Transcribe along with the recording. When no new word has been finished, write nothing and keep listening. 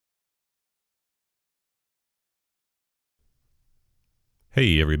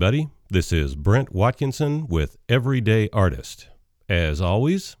Hey everybody, this is Brent Watkinson with Everyday Artist. As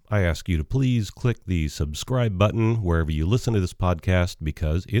always, I ask you to please click the subscribe button wherever you listen to this podcast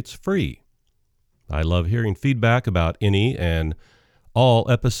because it's free. I love hearing feedback about any and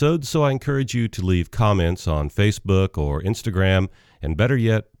all episodes, so I encourage you to leave comments on Facebook or Instagram, and better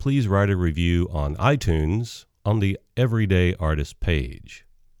yet, please write a review on iTunes on the Everyday Artist page.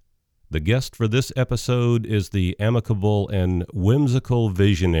 The guest for this episode is the amicable and whimsical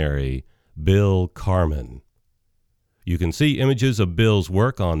visionary, Bill Carmen. You can see images of Bill's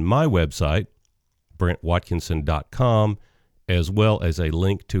work on my website, brentwatkinson.com, as well as a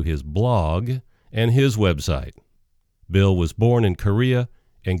link to his blog and his website. Bill was born in Korea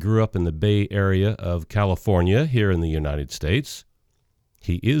and grew up in the Bay Area of California here in the United States.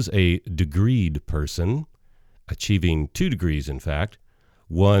 He is a degreed person, achieving 2 degrees in fact.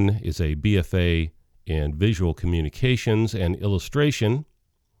 One is a BFA in Visual Communications and Illustration,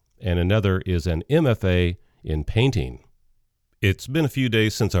 and another is an MFA in Painting. It's been a few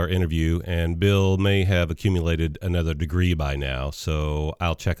days since our interview, and Bill may have accumulated another degree by now, so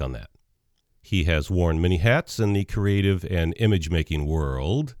I'll check on that. He has worn many hats in the creative and image-making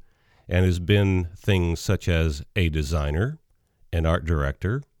world, and has been things such as a designer, an art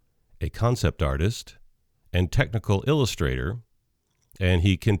director, a concept artist, and technical illustrator, and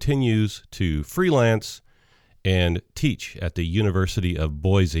he continues to freelance and teach at the University of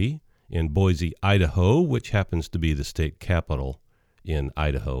Boise in Boise, Idaho, which happens to be the state capital in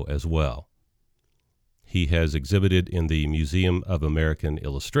Idaho as well. He has exhibited in the Museum of American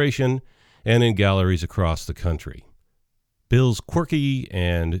Illustration and in galleries across the country. Bill's quirky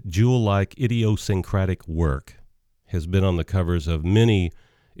and jewel-like idiosyncratic work has been on the covers of many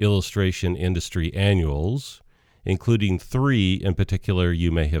illustration industry annuals, including 3 in particular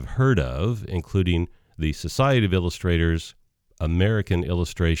you may have heard of, including the Society of Illustrators, American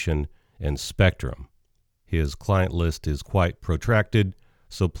Illustration, and Spectrum. His client list is quite protracted,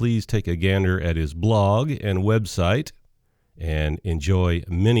 so please take a gander at his blog and website and enjoy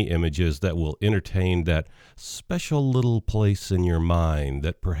many images that will entertain that special little place in your mind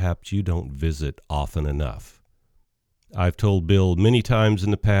that perhaps you don't visit often enough. I've told Bill many times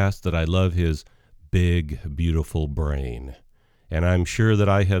in the past that I love his big, beautiful brain. And I'm sure that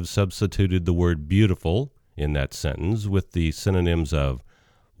I have substituted the word beautiful in that sentence with the synonyms of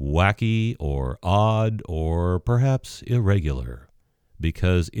wacky or odd or perhaps irregular,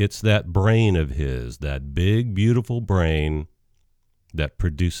 because it's that brain of his, that big, beautiful brain, that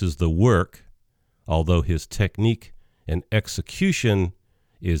produces the work, although his technique and execution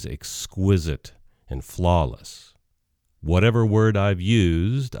is exquisite and flawless. Whatever word I've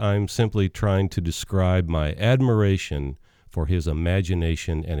used, I'm simply trying to describe my admiration for his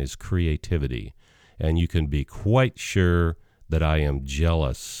imagination and his creativity, and you can be quite sure that I am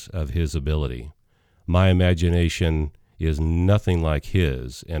jealous of his ability. My imagination is nothing like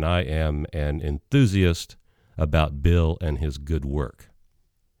his, and I am an enthusiast about Bill and his good work.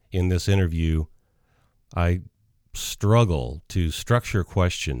 In this interview, I struggle to structure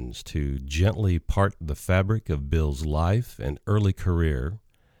questions to gently part the fabric of Bill's life and early career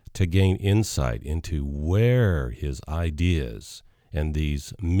to gain insight into where his ideas and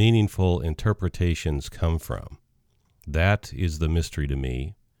these meaningful interpretations come from. That is the mystery to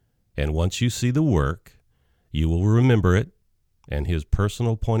me, and once you see the work, you will remember it, and his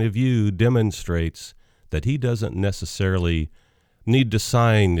personal point of view demonstrates that he doesn't necessarily need to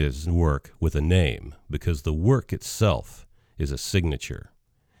sign his work with a name, because the work itself is a signature.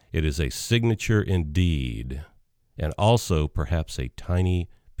 It is a signature indeed, and also perhaps a tiny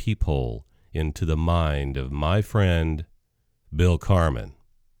peephole into the mind of my friend, Bill Carmen.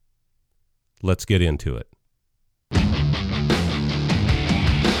 Let's get into it.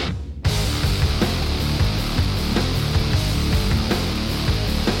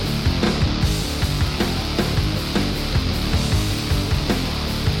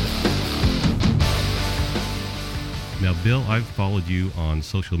 Now, Bill, I've followed you on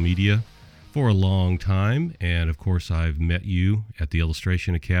social media for a long time, and of course I've met you at the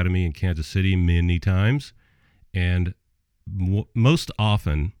Illustration Academy in Kansas City many times, and most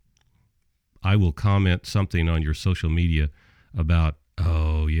often I will comment something on your social media about,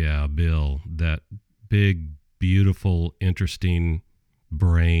 oh yeah, Bill, that big, beautiful, interesting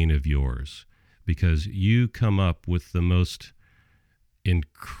brain of yours, because you come up with the most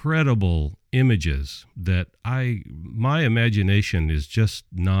incredible images that my imagination is just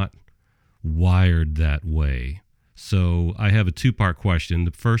not wired that way. So I have a 2-part question.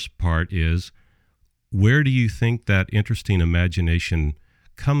 The first part is, where do you think that interesting imagination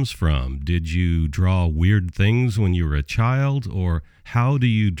comes from? Did you draw weird things when you were a child, or how do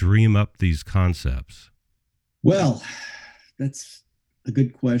you dream up these concepts? Well, that's a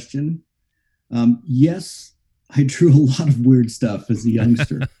good question. Yes, I drew a lot of weird stuff as a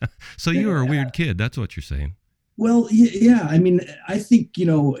youngster. So you were a weird kid. That's what you're saying. Well, yeah. I mean, I think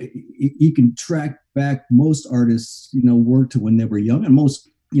you can track back most artists, work to when they were young, and most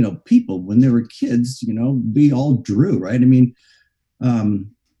people when they were kids. We all drew, right? I mean,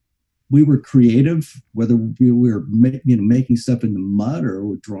 um, we were creative, whether we were making stuff in the mud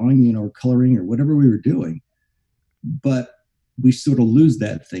or drawing, or coloring or whatever we were doing. But we sort of lose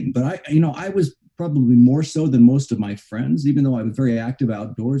that thing. But I was probably more so than most of my friends, even though I was very active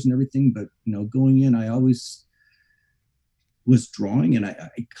outdoors and everything. But going in, I always was drawing, and I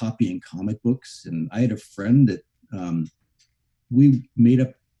copying comic books. And I had a friend that we made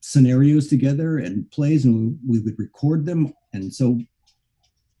up scenarios together and plays, and we would record them. And so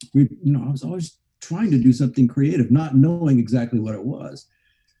I was always trying to do something creative, not knowing exactly what it was.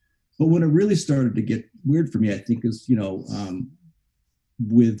 But when it really started to get weird for me, I think is,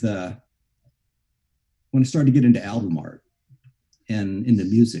 with when I started to get into album art and into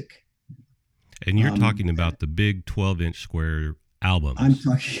music. And you're talking about the big 12-inch square I'm albums.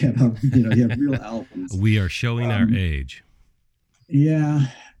 talking about, real albums. We are showing our age. Yeah,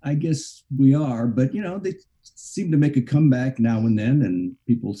 I guess we are, but they seem to make a comeback now and then, and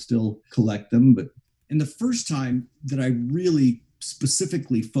people still collect them. But in the first time that I really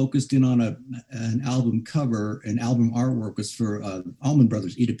specifically focused in on an album cover, an album artwork was for Allman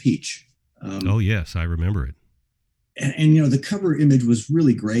Brothers, Eat a Peach. Oh, yes, I remember it. And the cover image was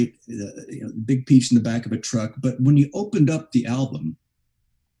really great, the big peach in the back of a truck. But when you opened up the album,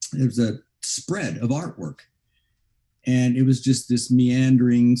 there was a spread of artwork, and it was just this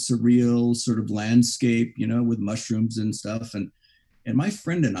meandering, surreal sort of landscape, with mushrooms and stuff. And my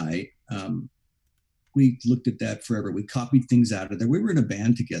friend and I, we looked at that forever. We copied things out of there. We were in a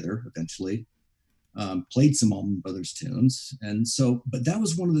band together eventually, played some Allman Brothers tunes. And so, but that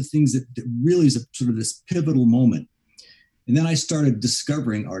was one of the things that really is a sort of this pivotal moment. And then I started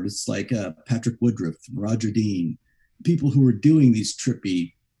discovering artists like Patrick Woodruff, Roger Dean, people who were doing these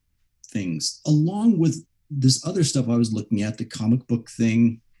trippy things, along with this other stuff I was looking at, the comic book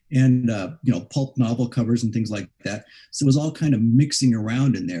thing, and pulp novel covers and things like that. So it was all kind of mixing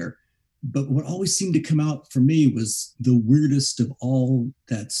around in there. But what always seemed to come out for me was the weirdest of all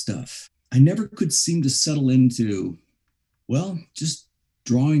that stuff. I never could seem to settle into, well, just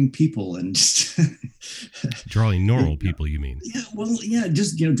drawing people and Drawing normal people, you mean? yeah, well, yeah,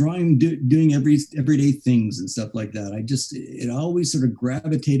 just drawing, doing everyday things and stuff like that. It always sort of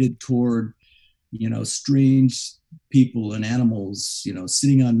gravitated toward strange people and animals,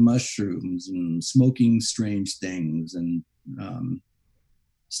 sitting on mushrooms and smoking strange things. And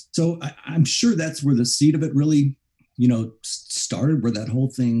so I'm sure that's where the seed of it really, started, where that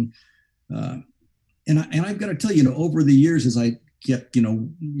whole thing. And I've got to tell you, over the years, as I kept,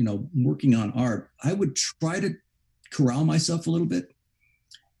 working on art, I would try to corral myself a little bit.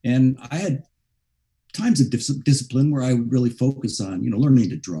 And I had times of discipline where I would really focus on,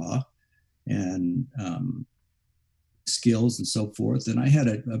 learning to draw and skills and so forth. And I had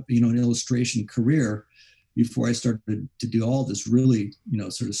an illustration career before I started to do all this really,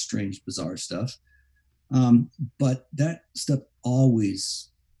 sort of strange, bizarre stuff. But that stuff always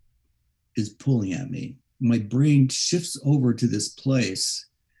is pulling at me. My brain shifts over to this place,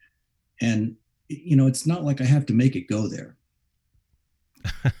 and it's not like I have to make it go there.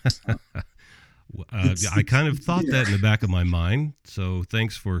 I kind of thought that in the back of my mind, so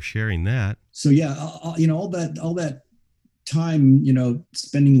thanks for sharing that. So yeah, all that time,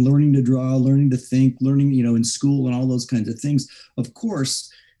 spending learning to draw, learning to think, learning, in school and all those kinds of things, of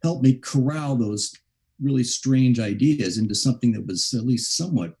course, helped me corral those really strange ideas into something that was at least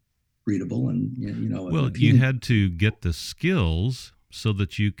somewhat readable and, Well, appealing. you had to get the skills so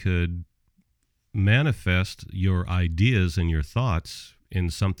that you could manifest your ideas and your thoughts in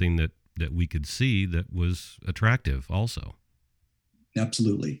something that we could see that was attractive also.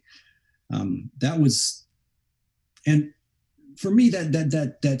 Absolutely. That was, and for me,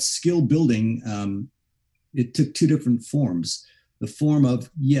 that skill building, it took two different forms. The form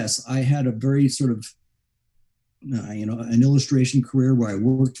of, yes, I had a very sort of, an illustration career where I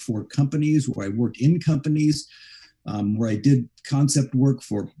worked for companies, where I worked in companies, where I did concept work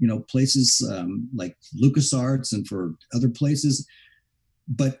for, places like LucasArts and for other places.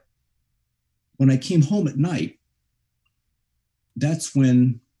 But when I came home at night, that's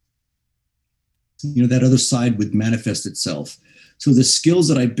when that other side would manifest itself. So the skills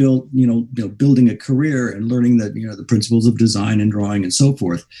that I built, building a career and learning the principles of design and drawing and so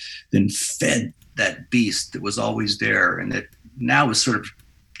forth, then fed that beast that was always there and that now is sort of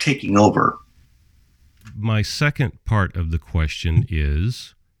taking over. My second part of the question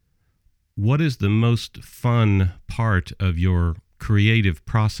is, what is the most fun part of your creative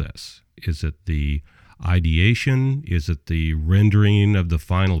process? Is it the ideation? Is it the rendering of the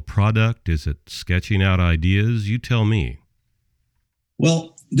final product? Is it sketching out ideas? You tell me.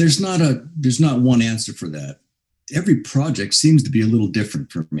 Well, there's not one answer for that. Every project seems to be a little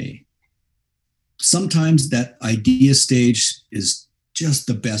different for me. Sometimes that idea stage is just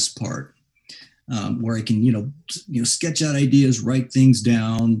the best part, where I can sketch out ideas, write things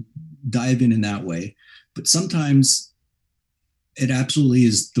down, dive in that way. But sometimes it absolutely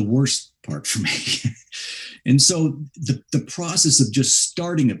is the worst part for me. And so the process of just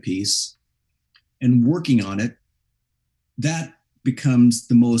starting a piece and working on it, that becomes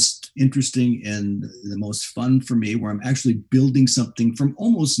the most interesting and the most fun for me, where I'm actually building something from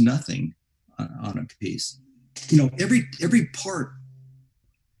almost nothing on a piece. Every part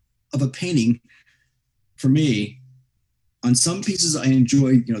of a painting for me, on some pieces I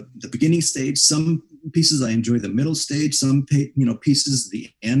enjoy, the beginning stage, some pieces I enjoy the middle stage, some pieces the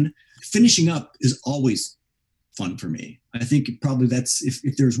end. Finishing up is always fun for me. I think probably that's,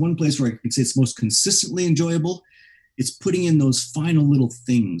 if there's one place where I can say it's most consistently enjoyable, it's putting in those final little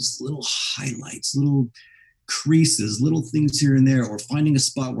things, little highlights, little creases, little things here and there, or finding a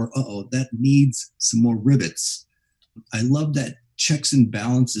spot where, that needs some more rivets. I love that checks and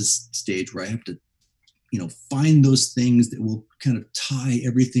balances stage where I have to, find those things that will kind of tie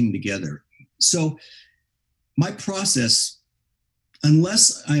everything together. So my process,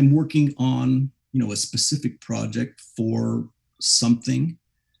 unless I'm working on, a specific project for something,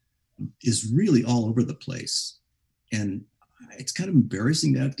 is really all over the place. And it's kind of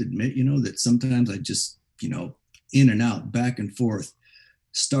embarrassing to have to admit, that sometimes I just, in and out, back and forth,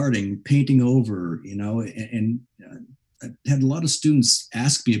 starting, painting over, and I've had a lot of students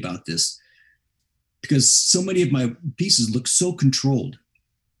ask me about this because so many of my pieces look so controlled,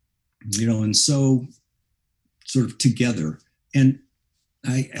 and so sort of together. And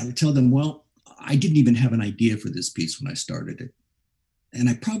I'll tell them, well, I didn't even have an idea for this piece when I started it. And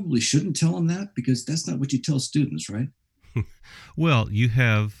I probably shouldn't tell them that, because that's not what you tell students, right? Well, you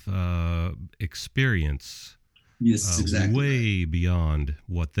have experience. Yes, exactly. Way right. Beyond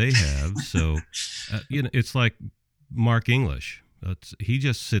what they have. So, it's like Mark English. He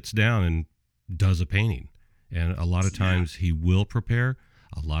just sits down and does a painting. And a lot of times he will prepare.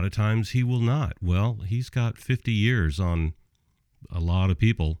 A lot of times he will not. Well, he's got 50 years on a lot of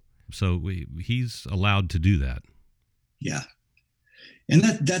people. So he's allowed to do that. Yeah. And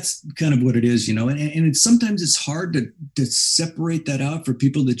that's kind of what it is, and sometimes it's hard to separate that out for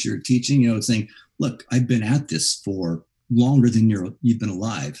people that you're teaching, it's saying, look, I've been at this for longer than you've been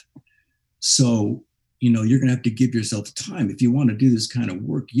alive. So, you're going to have to give yourself time. If you want to do this kind of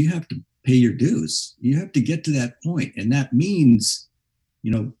work, you have to pay your dues. You have to get to that point. And that means,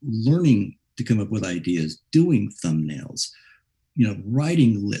 learning to come up with ideas, doing thumbnails,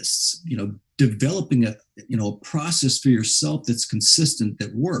 writing lists, developing a process for yourself that's consistent,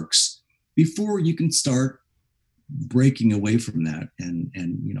 that works, before you can start breaking away from that and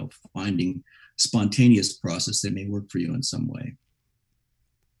finding spontaneous process that may work for you in some way.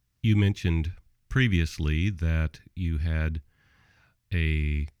 You mentioned previously that you had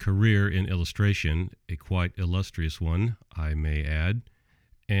a career in illustration, a quite illustrious one, I may add,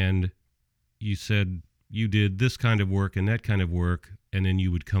 and you said you did this kind of work and that kind of work, and then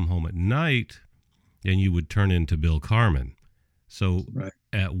you would come home at night and you would turn into Bill Carmen. So right.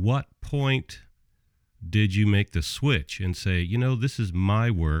 At what point did you make the switch and say, this is my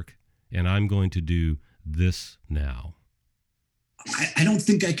work and I'm going to do this now? I don't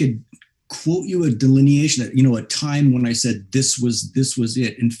think I could quote you a delineation, a time when I said this was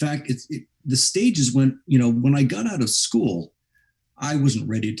it. In fact, the stages when I got out of school, I wasn't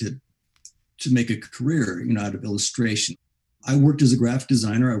ready to make a career, out of illustration. I worked as a graphic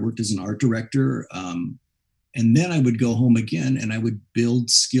designer. I worked as an art director. And then I would go home again and I would build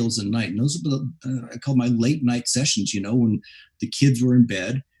skills at night. And those were I call my late night sessions, when the kids were in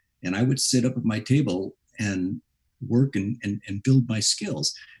bed, and I would sit up at my table and work and build my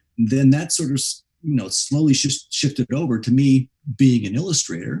skills. And then that sort of, slowly shifted over to me being an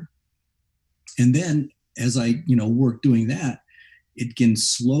illustrator. And then as I, worked doing that, it can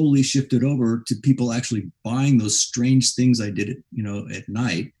slowly shifted over to people actually buying those strange things I did, at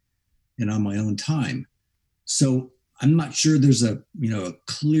night and on my own time. So I'm not sure there's a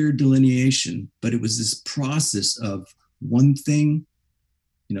clear delineation, but it was this process of one thing,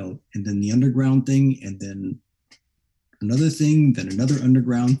 and then the underground thing, and then another thing, then another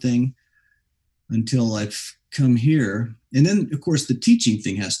underground thing, until I've come here. And then, of course, the teaching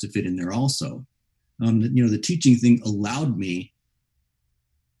thing has to fit in there also. The teaching thing allowed me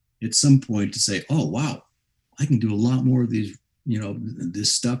at some point to say, oh, wow, I can do a lot more of these,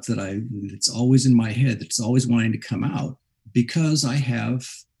 this stuff it's always in my head, that's always wanting to come out, because I have,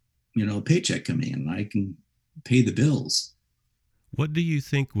 a paycheck coming in and I can pay the bills. What do you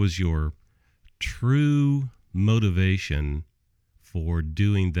think was your true motivation for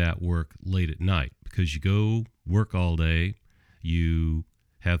doing that work late at night? Because you go work all day, you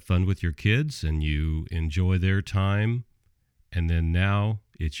have fun with your kids, and you enjoy their time, and then now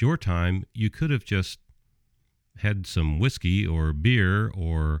it's your time. You could have just had some whiskey or beer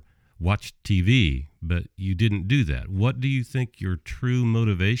or watched TV, but you didn't do that. What do you think your true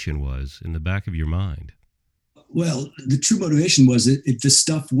motivation was in the back of your mind? Well, the true motivation was this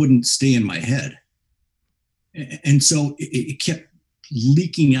stuff wouldn't stay in my head. And so it kept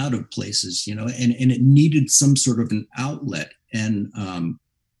leaking out of places, and it needed some sort of an outlet. And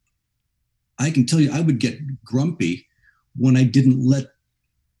I can tell you, I would get grumpy when I didn't let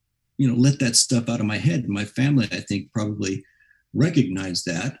that stuff out of my head. My family, I think, probably recognized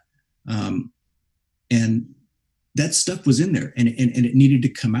that. And that stuff was in there, and it needed to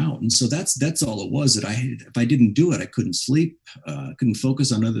come out. And so that's all it was. If I didn't do it, I couldn't sleep, couldn't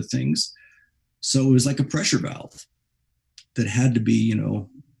focus on other things. So it was like a pressure valve that had to be,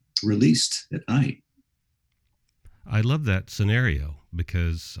 released at night. I love that scenario,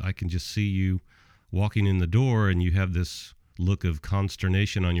 because I can just see you walking in the door and you have this look of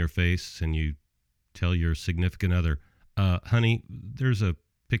consternation on your face, and you tell your significant other, honey, there's a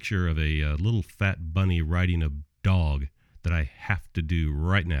picture of a little fat bunny riding a dog that I have to do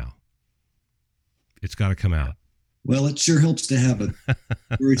right now. It's got to come out. Well, it sure helps to have a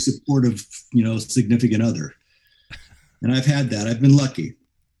very supportive, significant other. And I've had that. I've been lucky.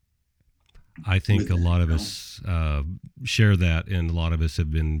 I think a lot of us share that, and a lot of us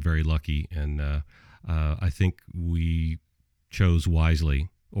have been very lucky. And I think we chose wisely,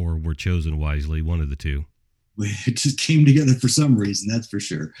 or were chosen wisely, one of the two. It just came together for some reason, that's for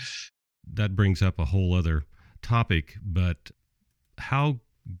sure. That brings up a whole other topic, but how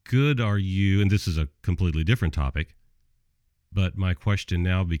good are you, and this is a completely different topic, but my question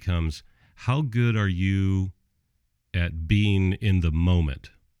now becomes, how good are you at being in the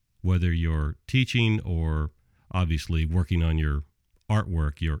moment, whether you're teaching or obviously working on your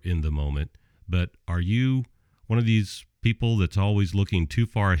artwork, you're in the moment, but are you one of these people that's always looking too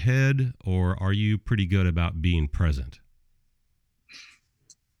far ahead, or are you pretty good about being present?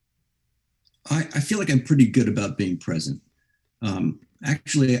 I feel like I'm pretty good about being present.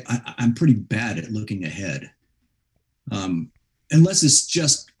 Actually, I'm pretty bad at looking ahead, unless it's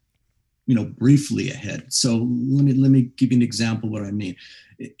just, briefly ahead. So let me give you an example of what I mean.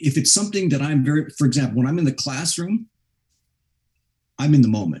 If it's something that for example, when I'm in the classroom, I'm in the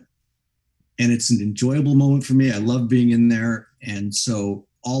moment, and it's an enjoyable moment for me. I love being in there, and so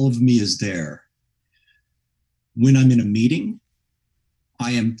all of me is there. When I'm in a meeting,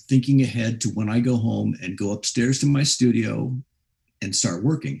 I am thinking ahead to when I go home and go upstairs to my studio and start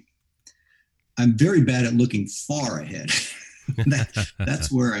working. I'm very bad at looking far ahead.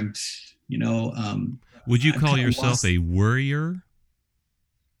 That's where I'm, Would you call yourself a worrier?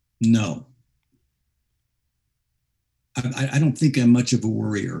 No. I don't think I'm much of a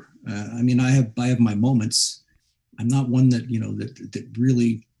worrier. I have my moments. I'm not one that, that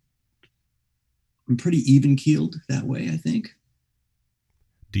really, I'm pretty even keeled that way, I think.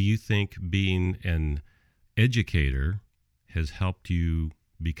 Do you think being an educator has helped you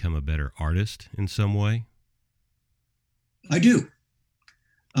become a better artist in some way? I do.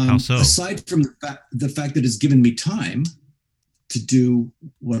 How so? Aside from the fact that it's given me time to do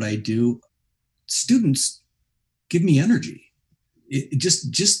what I do, students give me energy. It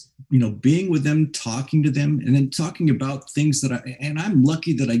just being with them, talking to them, and then talking about things and I'm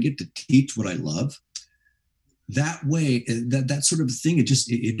lucky that I get to teach what I love. That way, that sort of thing,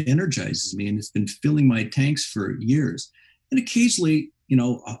 it energizes me, and it's been filling my tanks for years. And occasionally,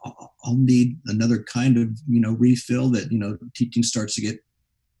 I'll need another kind of, refill that, teaching starts to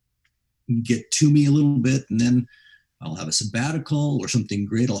get to me a little bit, and then I'll have a sabbatical, or something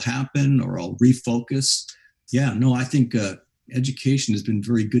great will happen, or I'll refocus. Yeah, no, I think education has been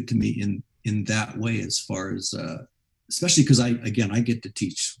very good to me in that way, as far as, especially because I get to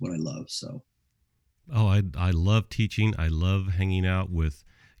teach what I love. So. Oh, I love teaching. I love hanging out with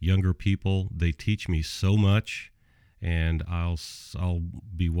younger people. They teach me so much. and I'll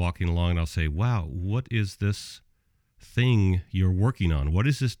be walking along and I'll say, "Wow, what is this thing you're working on? What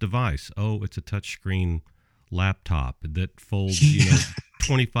is this device?" "Oh, it's a touchscreen laptop that folds,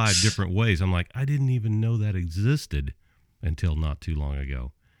 25 different ways." I'm like, I didn't even know that existed until not too long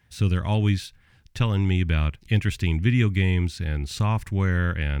ago. So they're always telling me about interesting video games and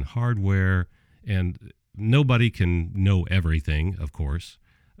software and hardware, and nobody can know everything, of course,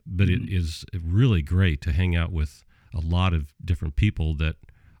 but it is really great to hang out with a lot of different people that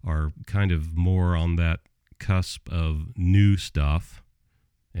are kind of more on that cusp of new stuff.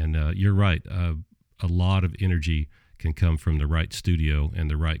 And you're right, a lot of energy can come from the right studio and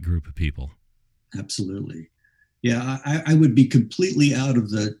the right group of people. Absolutely. Yeah, I would be completely out of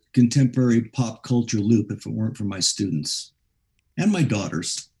the contemporary pop culture loop if it weren't for my students and my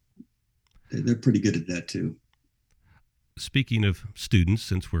daughters. They're pretty good at that too. Speaking of students,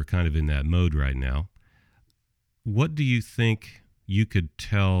 since we're kind of in that mode right now, what do you think you could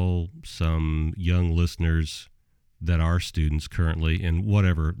tell some young listeners that are students currently in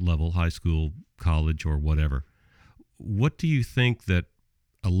whatever level, high school, college, or whatever? What do you think that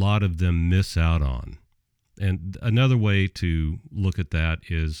a lot of them miss out on? And another way to look at that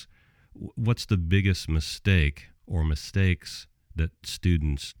is, what's the biggest mistake or mistakes that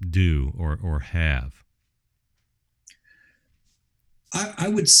students do or have? I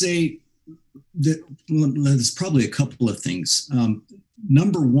would say that there's probably a couple of things.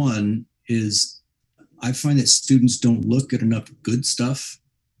 Number one is I find that students don't look at enough good stuff.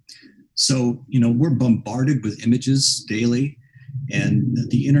 So, we're bombarded with images daily, and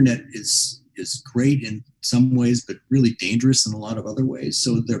the internet is great in some ways, but really dangerous in a lot of other ways.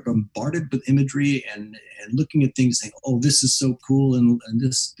 So they're bombarded with imagery and looking at things saying, "Oh, this is so cool," and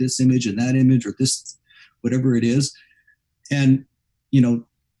this image and that image, or this, whatever it is. And,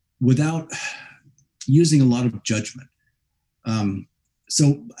 without using a lot of judgment.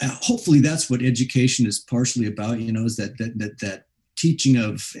 So hopefully that's what education is partially about, is that teaching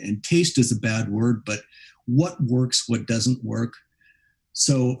of, and taste is a bad word, but what works, what doesn't work.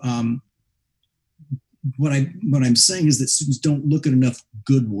 So what I'm saying is that students don't look at enough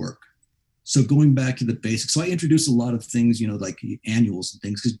good work. So going back to the basics, so I introduce a lot of things, like annuals and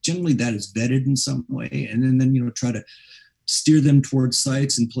things, because generally that is vetted in some way, and then try to steer them towards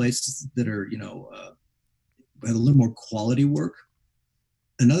sites and places that are have a little more quality work.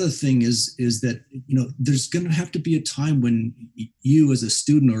 Another thing is that there's going to have to be a time when you as a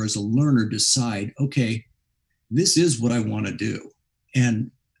student or as a learner decide, okay, this is what I want to do,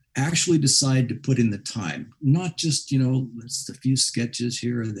 and actually decide to put in the time, not just just a few sketches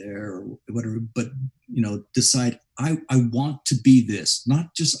here or there or whatever, but decide I want to be this,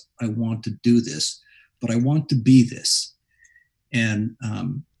 not just I want to do this, but I want to be this. And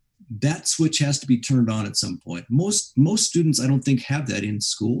that switch has to be turned on at some point. Most students, I don't think, have that in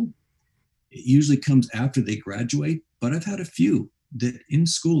school. It usually comes after they graduate, but I've had a few that in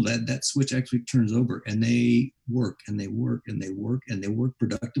school that switch actually turns over, and they work and they work and they work and they work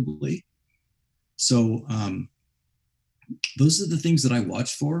productively. So those are the things that I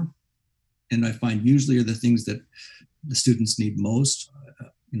watch for, and I find usually are the things that the students need most,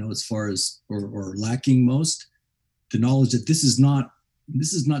 as far as or lacking most. The knowledge that this is not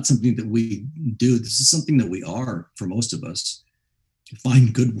something that we do. This is something that we are, for most of us.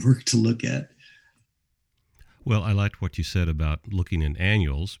 Find good work to look at. Well, I liked what you said about looking in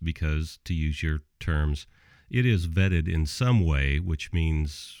annuals, because, to use your terms, it is vetted in some way, which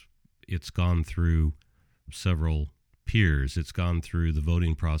means it's gone through several peers. It's gone through the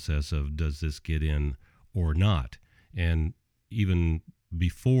voting process of, does this get in or not? And even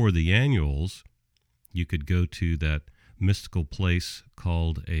before the annuals, you could go to that mystical place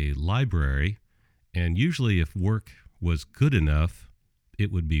called a library, and usually if work was good enough,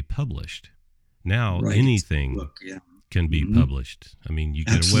 it would be published. Now, right. Anything can be published. I mean, you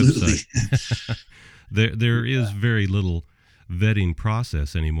get Absolutely. A website. There is very little vetting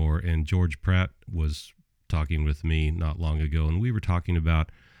process anymore, and George Pratt was talking with me not long ago, and we were talking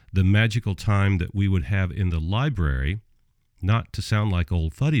about the magical time that we would have in the library, not to sound like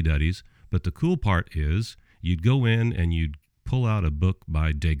old fuddy-duddies, but the cool part is you'd go in and you'd pull out a book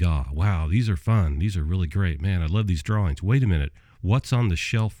by Degas. Wow, these are fun. These are really great. Man, I love these drawings. Wait a minute. What's on the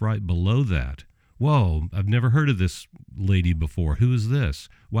shelf right below that? Whoa, I've never heard of this lady before. Who is this?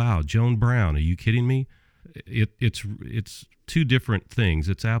 Wow, Joan Brown. Are you kidding me? It's two different things.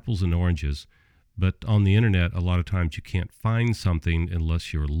 It's apples and oranges. But on the internet, a lot of times you can't find something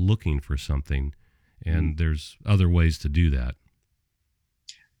unless you're looking for something. And there's other ways to do that.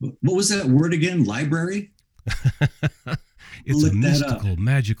 What was that word again? Library? It's a mystical,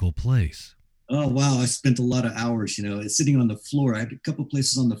 magical place. Oh wow, I spent a lot of hours, sitting on the floor. I had a couple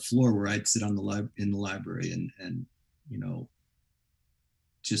places on the floor where I'd sit on in the library and you know,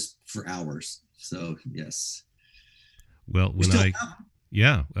 just for hours. So yes, Well, we still have.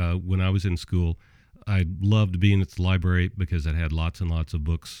 yeah, when I was in school, I loved being at the library because it had lots and lots of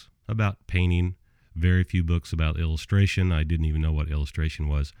books about painting, very few books about illustration. I didn't even know what illustration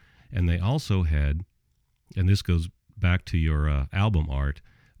was. And they also had, and this goes back to your album art,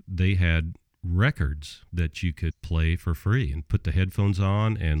 they had records that you could play for free and put the headphones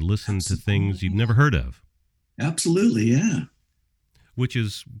on and listen to things you've never heard of, Absolutely, yeah. which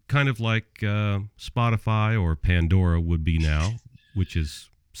is kind of like Spotify or Pandora would be now, which is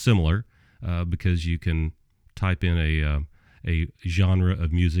similar because you can type in a genre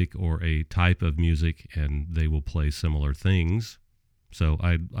of music or a type of music and they will play similar things. So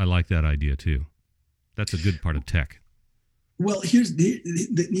I like that idea too. That's a good part of tech. Well, here's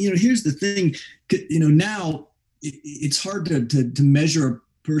the thing. Now it's hard to measure a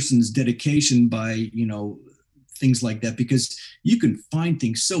person's dedication by things like that, because you can find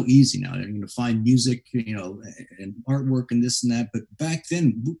things so easy now. Find music, and artwork and this and that. But back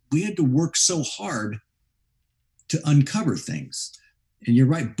then, we had to work so hard to uncover things. And you're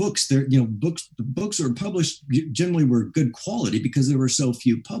right, books. Books were published generally were good quality because there were so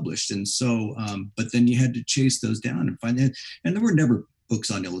few published, and so. But then you had to chase those down and find that. And there were never books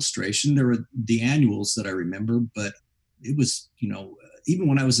on illustration. There were the annuals that I remember, but it was even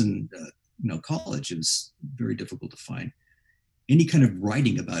when I was in college, it was very difficult to find any kind of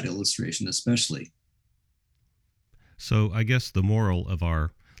writing about illustration, especially. So I guess the moral of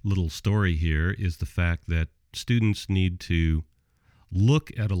our little story here is the fact that students need to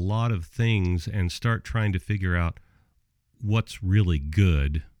look at a lot of things and start trying to figure out what's really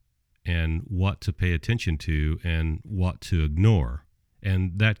good and what to pay attention to and what to ignore.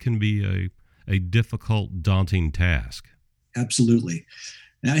 And that can be a difficult, daunting task. Absolutely.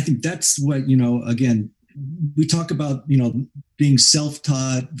 And I think that's what, again, we talk about, being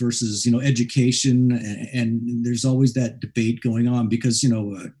self-taught versus, education. And there's always that debate going on because,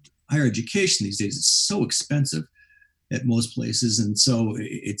 higher education these days is so expensive at most places. And so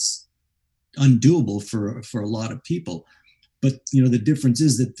it's undoable for a lot of people. But, the difference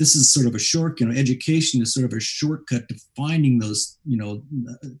is that this is sort of a short, education is sort of a shortcut to finding those,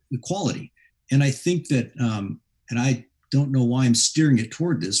 equality. And I think that, and I don't know why I'm steering it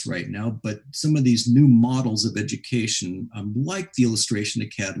toward this right now, but some of these new models of education, like the Illustration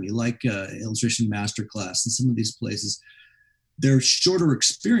Academy, like Illustration Masterclass, and some of these places, they're shorter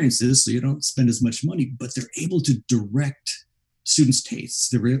experiences, so you don't spend as much money, but they're able to direct students' tastes.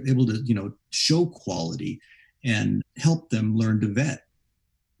 They're able to, show quality and help them learn to vet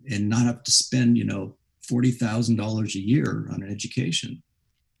and not have to spend, $40,000 a year on an education.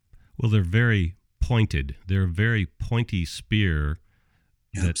 Well, they're very pointed. They're a very pointy spear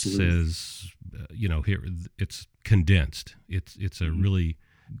that Absolutely. says, here it's condensed. It's a really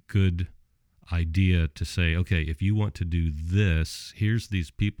good idea to say, okay, if you want to do this, here's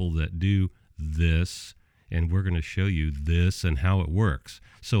these people that do this, and we're going to show you this and how it works.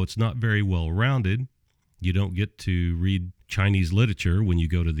 So it's not very well rounded. You don't get to read Chinese literature when you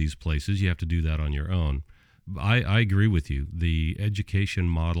go to these places. You have to do that on your own. I agree with you. The education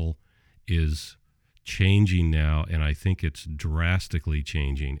model is changing now, and I think it's drastically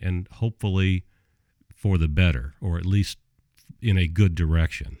changing, and hopefully for the better, or at least in a good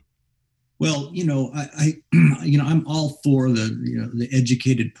direction. Well, I'm all for the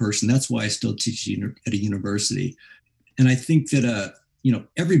educated person. That's why I still teach at a university, and I think that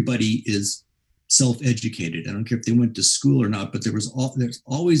everybody is self-educated. I don't care if they went to school or not, but there's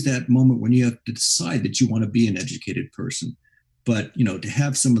always that moment when you have to decide that you want to be an educated person. But to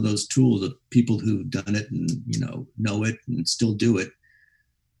have some of those tools of people who've done it and know it and still do it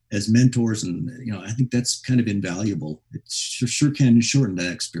as mentors, and I think that's kind of invaluable. It sure can shorten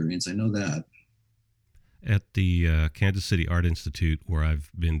that experience. I know that. At the Kansas City Art Institute, where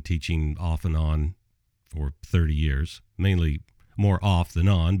I've been teaching off and on for 30 years, mainly more off than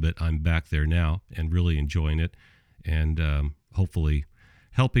on, but I'm back there now and really enjoying it, and hopefully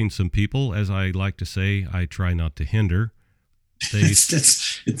helping some people. As I like to say, I try not to hinder.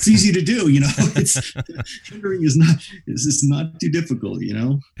 It's easy to do, It's hindering is not too difficult,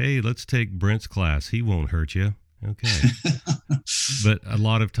 Hey, let's take Brent's class. He won't hurt you. Okay. But a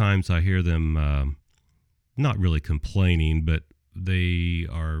lot of times I hear them not really complaining, but they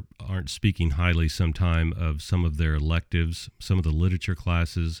aren't speaking highly sometime of some of their electives, some of the literature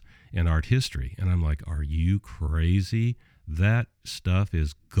classes and art history. And I'm like, are you crazy? That stuff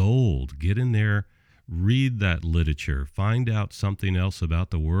is gold. Get in there, read that literature, find out something else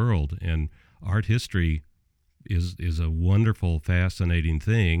about the world. And art history is a wonderful, fascinating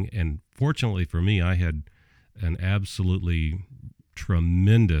thing. And fortunately for me, I had an absolutely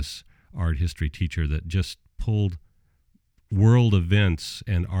tremendous art history teacher that just pulled world events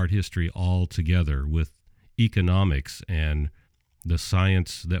and art history all together with economics and the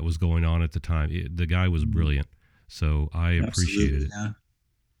science that was going on at the time. The guy was brilliant. So I appreciated it. Yeah.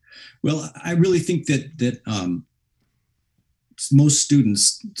 Well, I really think that most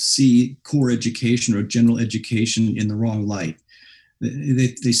students see core education or general education in the wrong light.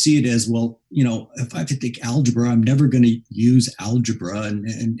 They see it as, well, if I have to take algebra, I'm never going to use algebra and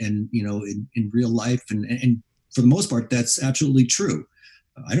in real life. And for the most part, that's absolutely true.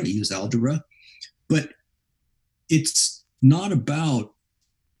 I don't use algebra, but it's not about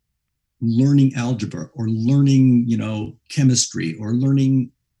learning algebra or learning, chemistry or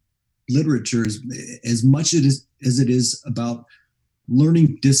learning literature as much as it is about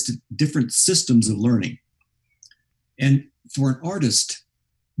learning different systems of learning. And for an artist,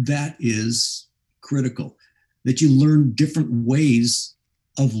 that is critical, that you learn different ways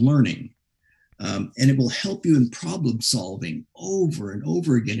of learning. And it will help you in problem solving over and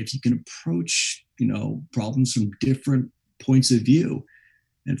over again if you can approach, problems from different points of view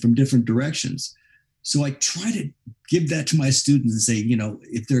and from different directions. So I try to give that to my students and say,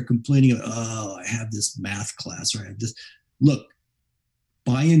 if they're complaining, I have this math class or I have this, look,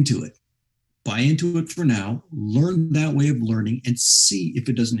 buy into it for now, learn that way of learning and see if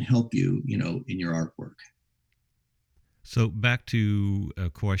it doesn't help you, in your artwork. So back to a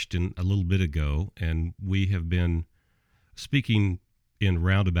question a little bit ago, and we have been speaking in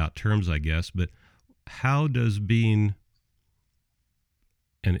roundabout terms, I guess, but how does being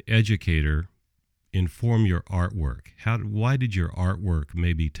an educator inform your artwork? Why did your artwork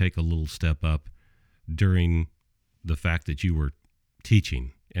maybe take a little step up during the fact that you were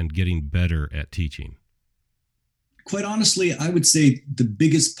teaching and getting better at teaching? Quite honestly, I would say the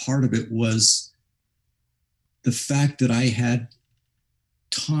biggest part of it was the fact that I had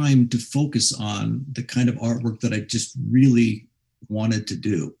time to focus on the kind of artwork that I just really wanted to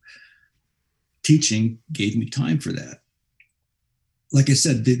do. Teaching gave me time for that. Like I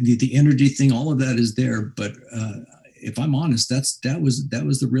said, the energy thing, all of that is there. But if I'm honest, that was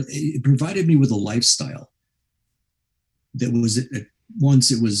the real. It provided me with a lifestyle that was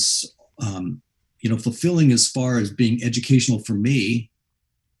once it was fulfilling as far as being educational for me,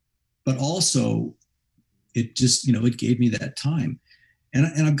 but also it just it gave me that time.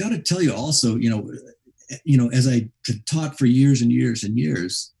 And I've got to tell you also, as I taught for years and years and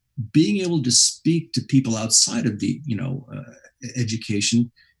years, being able to speak to people outside of the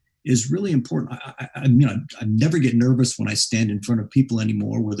education is really important. I never get nervous when I stand in front of people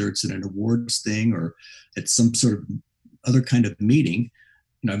anymore, whether it's at an awards thing or at some sort of other kind of meeting.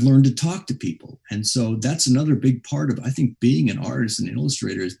 I've learned to talk to people. And so that's another big part of, I think, being an artist and an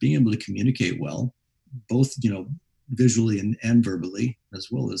illustrator is being able to communicate well, both, visually and verbally, as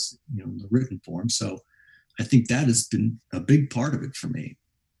well as, in the written form. So I think that has been a big part of it for me.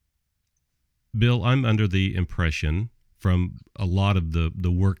 Bill, I'm under the impression from a lot of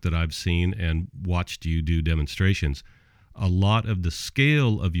the work that I've seen and watched you do demonstrations, a lot of the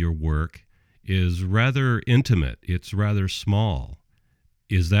scale of your work is rather intimate. It's rather small.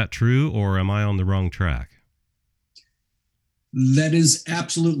 Is that true, or am I on the wrong track? That is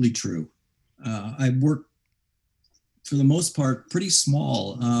absolutely true. I work, for the most part, pretty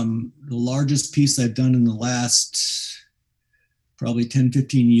small. The largest piece I've done in the last probably 10,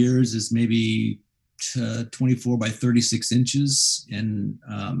 15 years is maybe 24 by 36 inches. And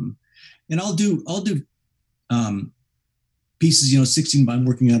I'll do pieces, 16 by, I'm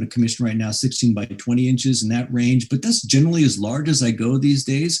working on a commission right now, 16 by 20 inches in that range, but that's generally as large as I go these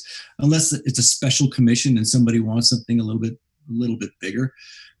days, unless it's a special commission and somebody wants something a little bit bigger.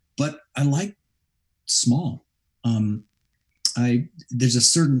 But I like small. There's a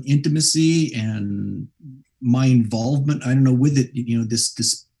certain intimacy and my involvement, I don't know, with it,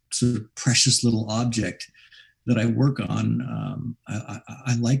 this sort of precious little object that I work on.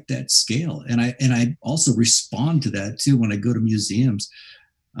 I like that scale. And I also respond to that too, when I go to museums,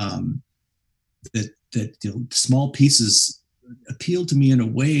 that small pieces appeal to me in a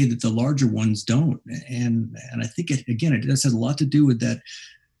way that the larger ones don't. And I think it does have a lot to do with that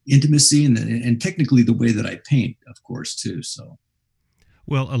intimacy and technically the way that I paint, of course, too. So.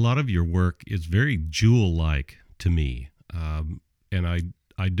 Well, a lot of your work is very jewel-like to me. And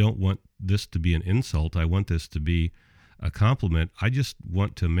I don't want this to be an insult. I want this to be a compliment. I just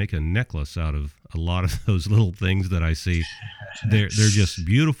want to make a necklace out of a lot of those little things that I see. They're just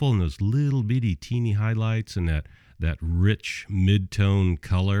beautiful, and those little bitty teeny highlights and that rich mid-tone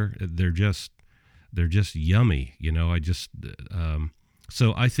color. They're just yummy.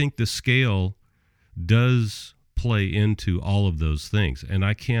 So I think the scale does play into all of those things. And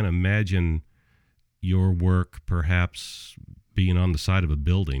I can't imagine your work perhaps being on the side of a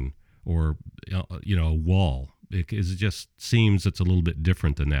building or, a wall. It just seems it's a little bit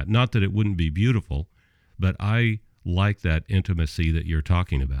different than that. Not that it wouldn't be beautiful, but I like that intimacy that you're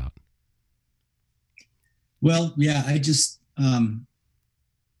talking about. Well, yeah, I've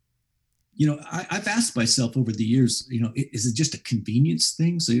asked myself over the years, is it just a convenience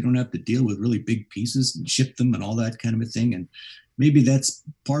thing? So you don't have to deal with really big pieces and ship them and all that kind of a thing. And maybe that's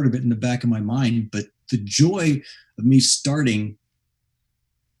part of it in the back of my mind. But the joy of me starting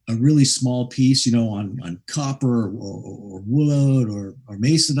a really small piece, on copper or wood or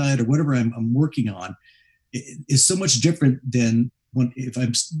masonite or whatever I'm working on, is so much different than if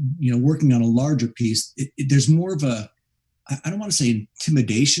I'm, working on a larger piece. There's more of a, I don't want to say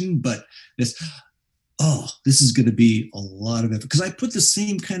intimidation, but this is going to be a lot of effort, because I put the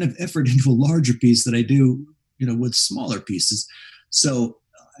same kind of effort into a larger piece that I do, with smaller pieces. So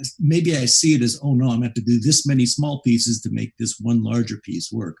maybe I see it as, oh no, I'm going to have to do this many small pieces to make this one larger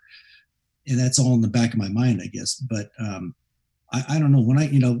piece work. And that's all in the back of my mind, I guess. But I don't know, when I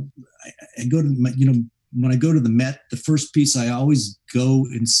go to when I go to the Met, the first piece I always go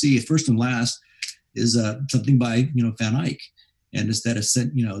and see, first and last, is something by Van Eyck, and it's that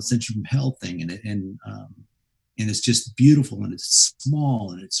Ascension from Hell thing, and it's just beautiful, and it's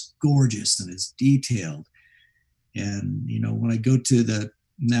small, and it's gorgeous, and it's detailed. And when I go to the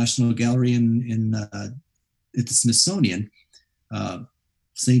National Gallery at the Smithsonian,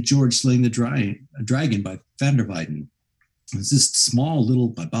 St. George Slaying the Dragon by Van der Weyden. It's this small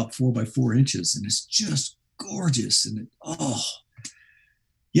little, about 4 by 4 inches, and it's just gorgeous. And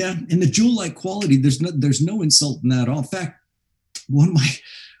yeah, and the jewel-like quality, there's no insult in that at all. In fact, one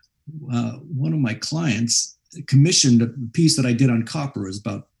of my clients commissioned a piece that I did on copper. It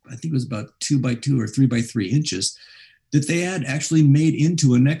was about 2 by 2 or 3 by 3 inches, that they had actually made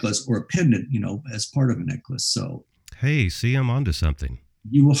into a necklace or a pendant, as part of a necklace. So, hey, see, I'm onto something.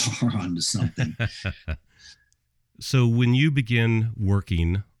 You are onto something. So when you begin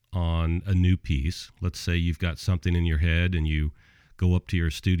working on a new piece, let's say you've got something in your head and you go up to your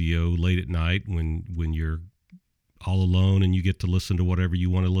studio late at night when you're all alone and you get to listen to whatever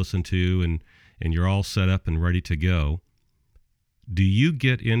you want to listen to, and you're all set up and ready to go. Do you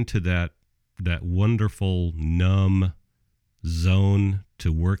get into that wonderful numb zone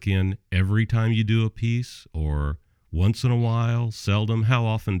to work in every time you do a piece, or once in a while, seldom? How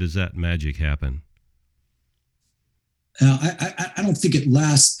often does that magic happen? I don't think it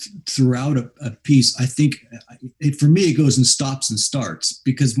lasts throughout a piece. I think for me, it goes in stops and starts,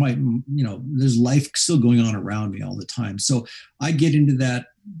 because there's life still going on around me all the time. So I get into that,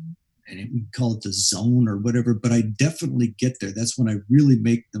 and you can call it the zone or whatever, but I definitely get there. That's when I really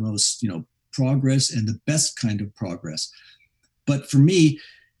make the most, progress, and the best kind of progress. But for me,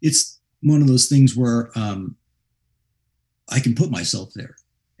 it's one of those things where I can put myself there.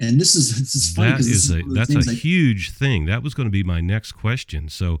 And this is funny, that's a huge thing. That was going to be my next question.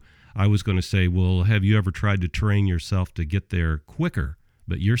 So I was going to say, well, have you ever tried to train yourself to get there quicker?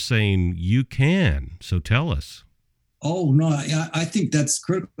 But you're saying you can. So tell us. Oh no, I think that's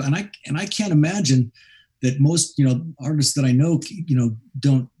critical, and I can't imagine that most artists that I know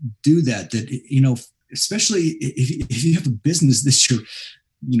don't do that. That especially if you have a business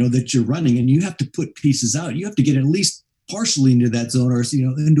that you're running, and you have to put pieces out, you have to get at least partially into that zone, or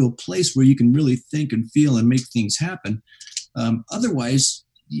into a place where you can really think and feel and make things happen. Otherwise,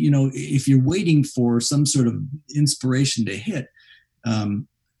 if you're waiting for some sort of inspiration to hit,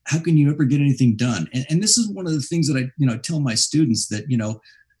 how can you ever get anything done? And this is one of the things that I tell my students, that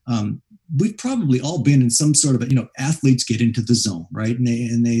we've probably all been in some sort of athletes get into the zone, right?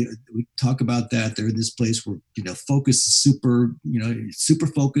 And we talk about that. They're in this place where focus is super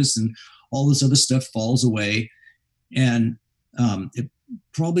focused, and all this other stuff falls away. And it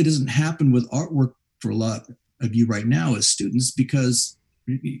probably doesn't happen with artwork for a lot of you right now as students, because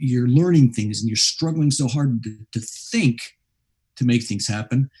you're learning things and you're struggling so hard to think, to make things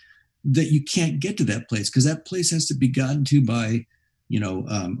happen, that you can't get to that place, because that place has to be gotten to by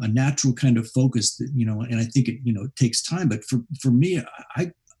a natural kind of focus that, and I think it takes time. But for me,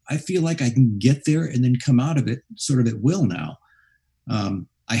 I feel like I can get there and then come out of it sort of at will now.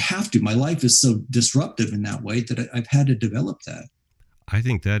 I have to. My life is so disruptive in that way that I've had to develop that. I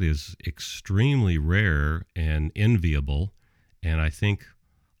think that is extremely rare and enviable. And I think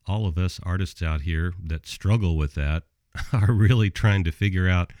all of us artists out here that struggle with that are really trying to figure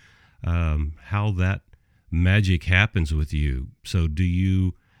out how that magic happens with you. So do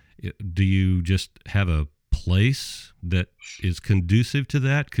you just have a place that is conducive to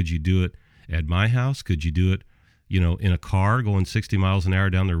that? Could you do it at my house? Could you do it, in a car going 60 miles an hour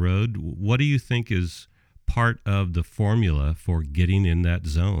down the road? What do you think is part of the formula for getting in that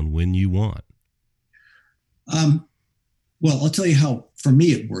zone when you want? Well, I'll tell you how for me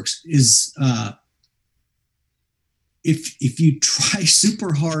it works is if you try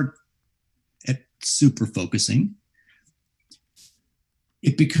super hard at super focusing,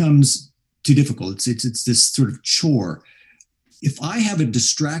 it becomes too difficult. It's this sort of chore. If I have a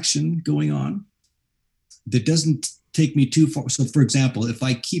distraction going on that doesn't take me too far. So for example, if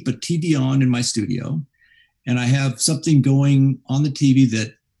I keep a TV on in my studio and I have something going on the TV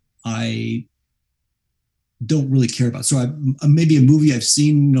that I don't really care about. So maybe a movie I've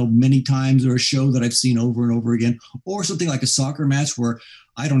seen, many times, or a show that I've seen over and over again, or something like a soccer match where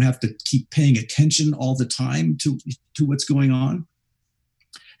I don't have to keep paying attention all the time to what's going on.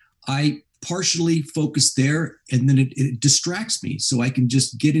 I partially focus there, and then it distracts me. So I can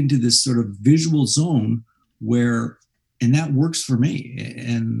just get into this sort of visual zone and that works for me.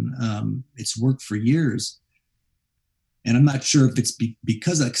 And it's worked for years. And I'm not sure if it's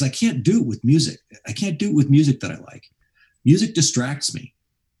because I can't do it with music. I can't do it with music that I like. Music distracts me.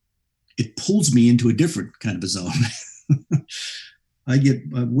 It pulls me into a different kind of a zone. I get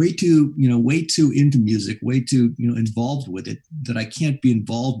way too into music, way too, involved with it, that I can't be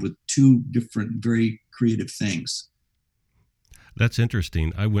involved with two different, very creative things. That's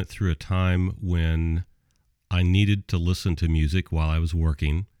interesting. I went through a time when I needed to listen to music while I was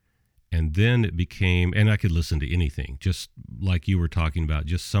working. And then it became, and I could listen to anything, just like you were talking about,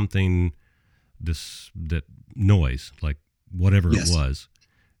 just something, that noise, like whatever Yes. it was.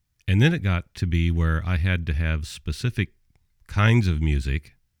 And then it got to be where I had to have specific kinds of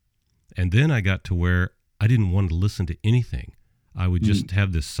music. And then I got to where I didn't want to listen to anything. I would just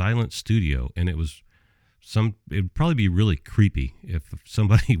have this silent studio, and it'd probably be really creepy if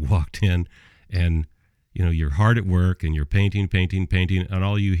somebody walked in and you're hard at work and you're painting, and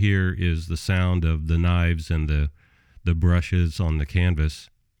all you hear is the sound of the knives and the brushes on the canvas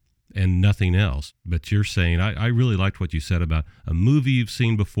and nothing else. But you're saying, I really liked what you said about a movie you've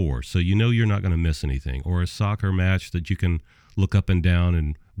seen before, so you're not going to miss anything, or a soccer match that you can look up and down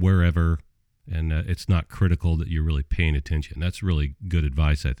and wherever, and it's not critical that you're really paying attention. That's really good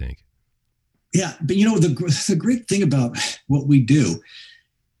advice, I think. Yeah, but the great thing about what we do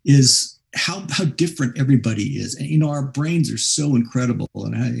is how different everybody is. And our brains are so incredible,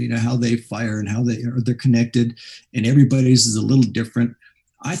 and how they fire and how they're connected, and everybody's is a little different.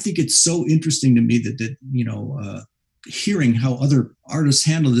 I think it's so interesting to me that hearing how other artists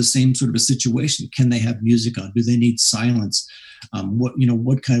handle the same sort of a situation. Can they have music on? Do they need silence?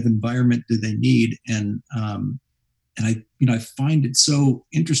 What kind of environment do they need? And I find it so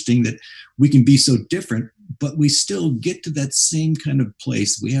interesting that we can be so different, but we still get to that same kind of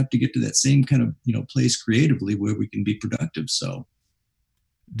place. We have to get to that same kind of, place creatively where we can be productive. So,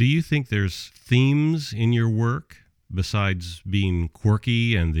 do you think there's themes in your work besides being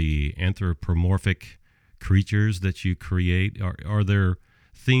quirky and the anthropomorphic creatures that you create? Are there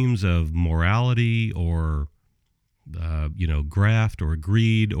themes of morality or graft or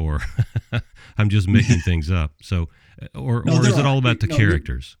greed, or I'm just making things up. So, or is it all about the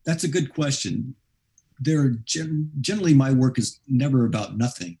characters? That's a good question. Generally, my work is never about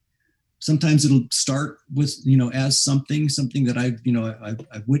nothing. Sometimes it'll start with, as something that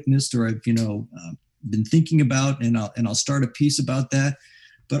I've witnessed, or I've, been thinking about, and I'll start a piece about that.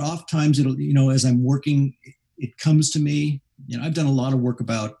 But oftentimes it'll, as I'm working, it comes to me. I've done a lot of work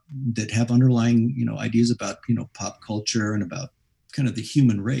that have underlying, ideas about, pop culture and about kind of the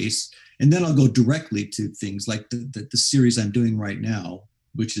human race. And then I'll go directly to things like the series I'm doing right now,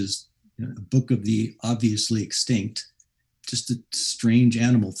 which is a book of the obviously extinct, just a strange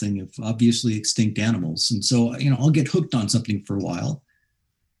animal thing of obviously extinct animals. And so, I'll get hooked on something for a while.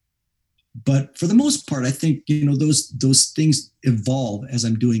 But for the most part, I think, those things evolve as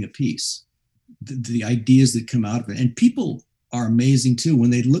I'm doing a piece, the ideas that come out of it. And people are amazing too. When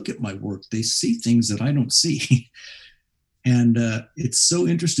they look at my work, they see things that I don't see. And it's so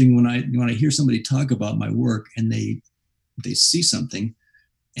interesting when I hear somebody talk about my work and they see something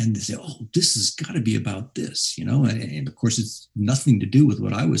and they say, "Oh, this has got to be about this," and of course it's nothing to do with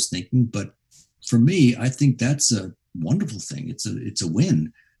what I was thinking. But for me, I think that's a wonderful thing. It's a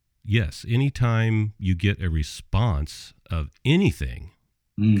win. Yes. Anytime you get a response of anything,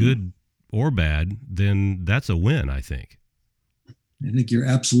 good or bad, then that's a win, I think. I think you're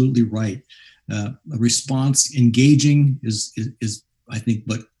absolutely right. A response engaging is I think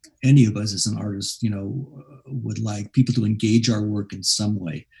what any of us as an artist, would like people to engage our work in some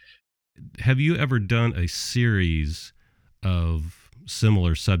way. Have you ever done a series of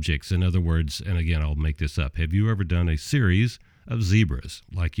similar subjects? In other words, and again, I'll make this up. Have you ever done a series of zebras,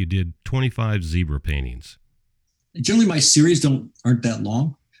 like you did 25 zebra paintings? Generally, my series aren't that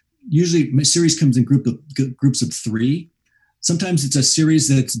long. Usually, my series comes in groups of 3. Sometimes it's a series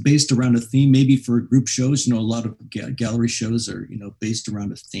that's based around a theme, maybe for group shows. A lot of gallery shows are, based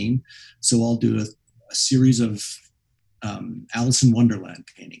around a theme. So I'll do a series of Alice in Wonderland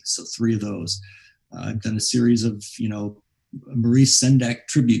paintings. So 3 of those. I've done a series of, Maurice Sendak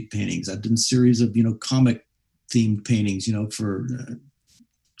tribute paintings. I've done a series of, comic themed paintings, for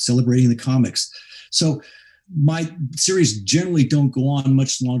celebrating the comics. So my series generally don't go on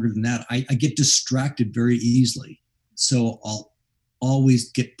much longer than that. I get distracted very easily. So I'll always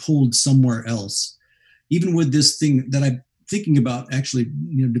get pulled somewhere else. Even with this thing that I'm thinking about actually,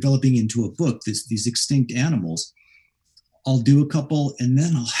 developing into a book, these extinct animals, I'll do a couple and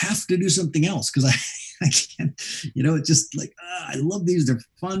then I'll have to do something else because I can't, it's just like, I love these, they're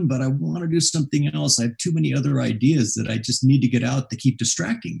fun, but I want to do something else. I have too many other ideas that I just need to get out to keep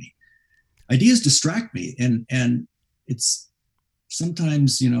distracting me. Ideas distract me. And it's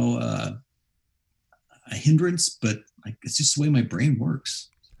sometimes, a hindrance, but it's just the way my brain works.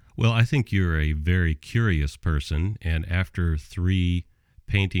 Well, I think you're a very curious person. And after 3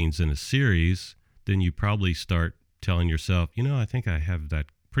 paintings in a series, then you probably start telling yourself, I think I have that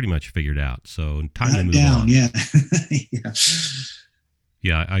pretty much figured out. So time to move on. Yeah.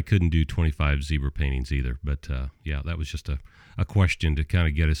 Yeah, I couldn't do 25 zebra paintings either. But that was just a question to kind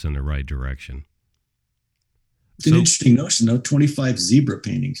of get us in the right direction. It's an interesting notion, though. 25 zebra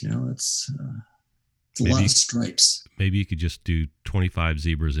paintings, it's a lot of stripes. Maybe you could just do 25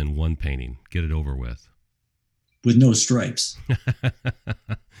 zebras in one painting, get it over with. With no stripes.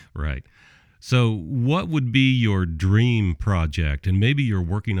 Right. So what would be your dream project? And maybe you're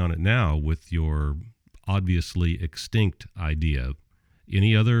working on it now with your obviously extinct idea.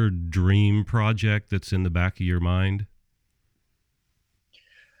 Any other dream project that's in the back of your mind?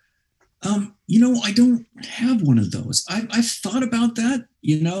 I don't have one of those. I've thought about that,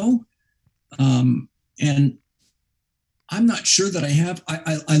 and I'm not sure that I have.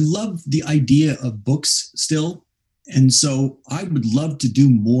 I love the idea of books still. And so I would love to do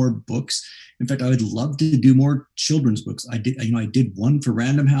more books. In fact, I would love to do more children's books. I did one for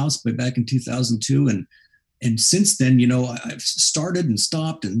Random House back in 2002. And since then, I've started and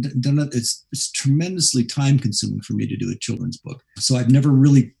stopped and done it. It's tremendously time consuming for me to do a children's book. So I've never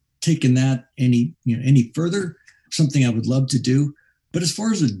really taken that any further. Something I would love to do. But as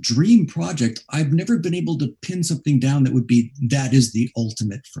far as a dream project, I've never been able to pin something down that is the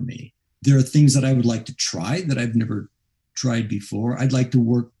ultimate for me. There are things that I would like to try that I've never tried before. I'd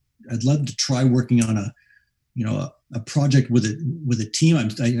love to try working on a project with a team.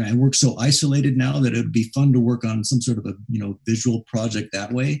 I work so isolated now that it would be fun to work on some sort of a visual project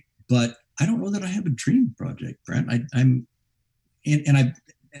that way. But I don't know that I have a dream project, Brent. I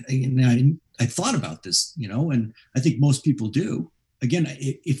thought about this, and I think most people do. Again,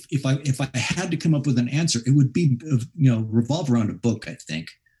 if I had to come up with an answer, it would be revolve around a book. I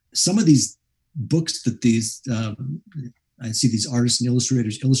think some of these books that I see these artists and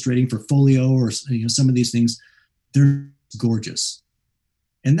illustrators illustrating for Folio or some of these things, they're gorgeous,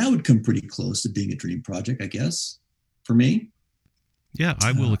 and that would come pretty close to being a dream project, I guess, for me. Yeah,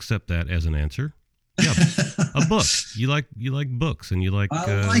 I will accept that as an answer. Yeah, a book. You like books, and you like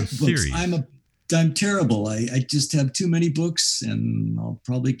I like series. Books. I'm terrible. I just have too many books, and I'll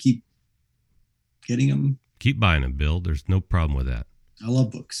probably keep getting them. Keep buying them, Bill. There's no problem with that. I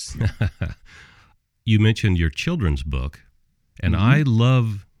love books. You mentioned your children's book, and I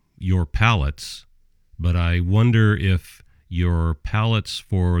love your palettes, but I wonder if your palettes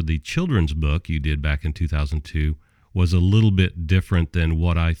for the children's book you did back in 2002 was a little bit different than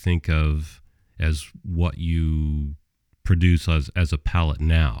what I think of as what you produce as a palette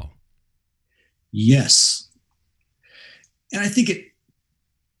now. Yes. And I think it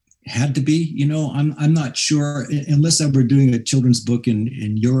had to be, I'm not sure, unless I were doing a children's book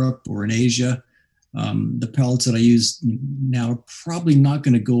in Europe or in Asia, the palettes that I use now are probably not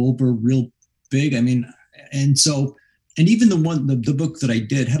going to go over real big. I mean, and even the book that I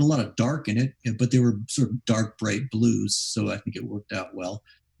did had a lot of dark in it, but they were sort of dark, bright blues. So I think it worked out well.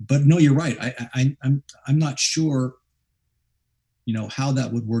 But no, you're right. I'm not sure, how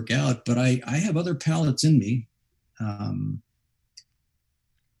that would work out, but I have other palettes in me.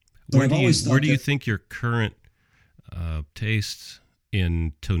 Where do you think your current tastes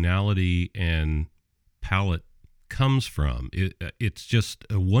in tonality and palette comes from. It's just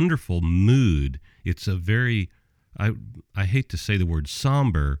a wonderful mood. It's a very, I hate to say the word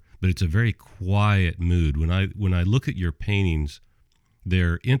somber, but it's a very quiet mood. When I look at your paintings,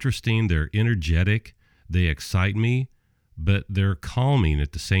 they're interesting, they're energetic, they excite me, but they're calming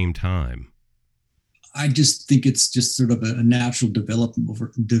at the same time. I just think it's just sort of a natural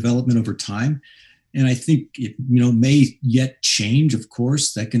development over time. And I think it, may yet change. Of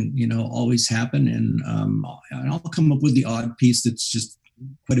course, that can, always happen. And I'll come up with the odd piece that's just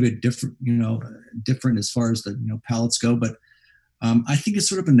quite a bit different, different as far as the palettes go. But I think it's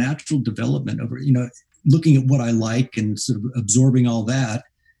sort of a natural development over, looking at what I like and sort of absorbing all that,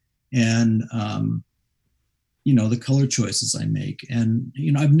 and the color choices I make. And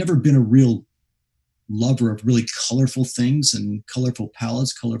I've never been a real lover of really colorful things and colorful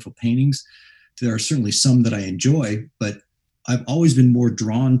palettes, colorful paintings. There are certainly some that I enjoy, but I've always been more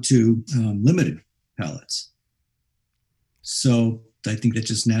drawn to limited palettes. So I think that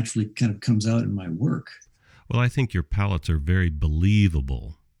just naturally kind of comes out in my work. Well, I think your palettes are very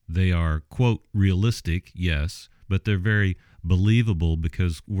believable. They are, quote, realistic, yes, but they're very believable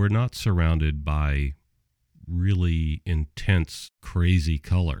because we're not surrounded by really intense, crazy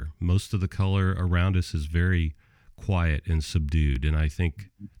color. Most of the color around us is very quiet and subdued, and I think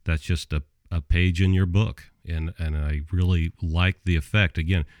that's just a page in your book, and I really like the effect.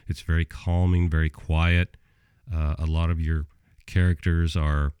 Again, it's very calming, very quiet. A lot of your characters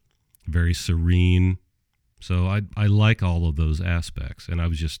are very serene, so I like all of those aspects, and I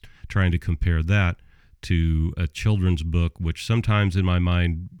was just trying to compare that to a children's book, which sometimes in my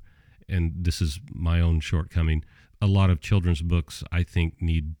mind, and this is my own shortcoming, a lot of children's books I think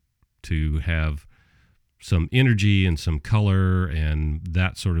need to have some energy and some color and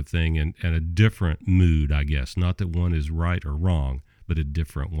that sort of thing, and a different mood, I guess. Not that one is right or wrong, but a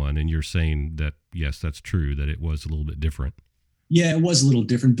different one. And you're saying that, yes, that's true, that it was a little bit different. Yeah, it was a little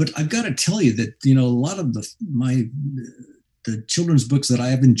different, but I've got to tell you that, a lot of the children's books that I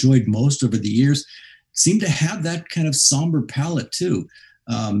have enjoyed most over the years seem to have that kind of somber palette too.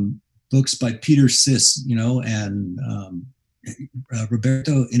 Books by Peter Siss, and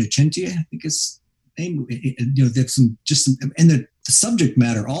Roberto Innocenti, I think is name. There's some, and the subject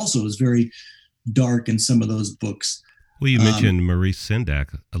matter also is very dark in some of those books. Well, you mentioned Maurice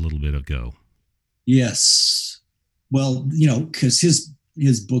Sendak a little bit ago. Yes. Well, because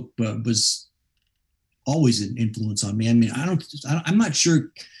his book was always an influence on me. I mean, I'm not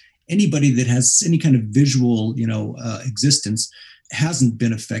sure anybody that has any kind of visual, existence hasn't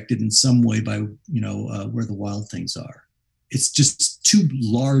been affected in some way by, Where the Wild Things Are. It's just too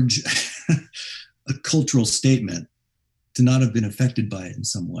large a cultural statement to not have been affected by it in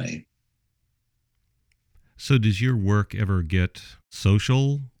some way. So does your work ever get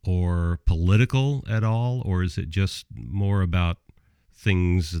social or political at all? Or is it just more about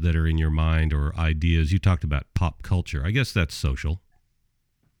things that are in your mind or ideas? You talked about pop culture. I guess that's social.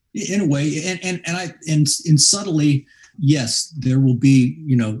 In a way. And subtly, yes, there will be,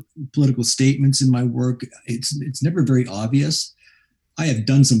 political statements in my work. It's never very obvious. I have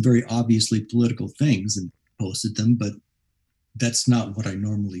done some very obviously political things and posted them, but that's not what I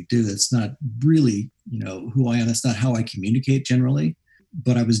normally do. That's not really, who I am. That's not how I communicate generally.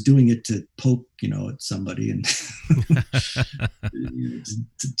 But I was doing it to poke, at somebody and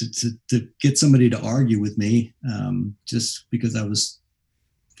to get somebody to argue with me, just because I was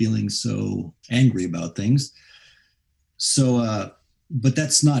feeling so angry about things. So, but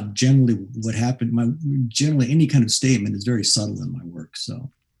that's not generally what happened. Generally, any kind of statement is very subtle in my work.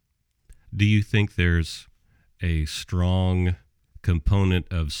 So, do you think there's a strong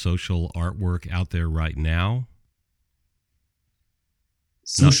component of social artwork out there right now?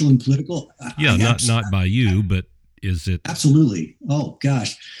 Social and political? Yeah, not by you, but is it? Absolutely. Oh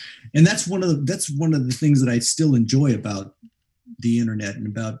gosh, and that's one of the things that I still enjoy about the internet and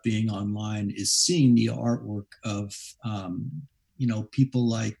about being online is seeing the artwork of people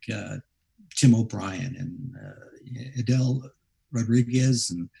like Tim O'Brien and Adele Rodriguez,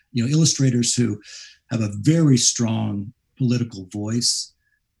 and illustrators who have a very strong political voice.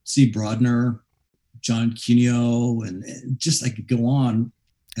 C. Brodner, John Cuneo, and just I could go on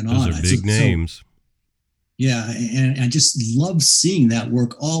and on. Those are big names. Yeah, and I just love seeing that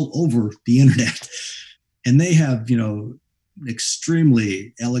work all over the internet. And they have,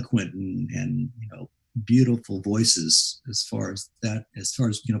 extremely eloquent and beautiful voices as far as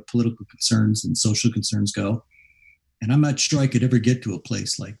political concerns and social concerns go. And I'm not sure I could ever get to a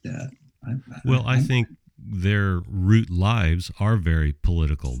place like that. I think their root lives are very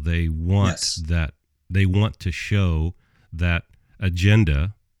political. They want that. They want to show that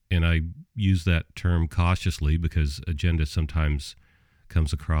agenda, and I use that term cautiously because agenda sometimes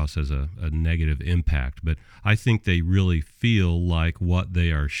comes across as a negative impact, but I think they really feel like what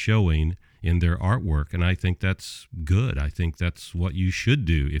they are showing in their artwork, and I think that's good. I think that's what you should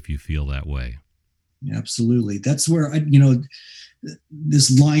do if you feel that way. Absolutely. That's where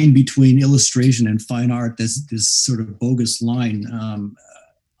this line between illustration and fine art, this sort of bogus line.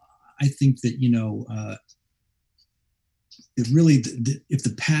 I think that it really, if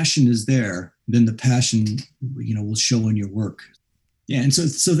the passion is there, then the passion will show in your work. Yeah, and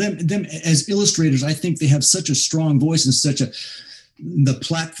so them as illustrators, I think they have such a strong voice and the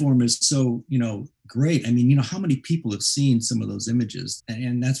platform is so great. I mean, how many people have seen some of those images?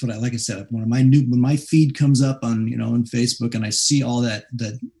 And that's what like I said, when my feed comes up on on Facebook and I see all that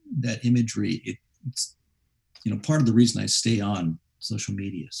imagery, it's part of the reason I stay on social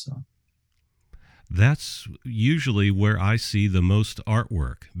media. So that's usually where I see the most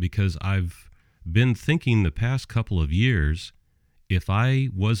artwork, because I've been thinking the past couple of years, if I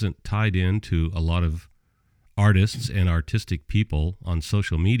wasn't tied into a lot of artists and artistic people on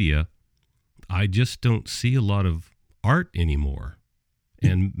social media, I just don't see a lot of art anymore.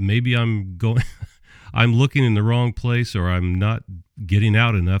 And maybe I'm looking in the wrong place, or I'm not getting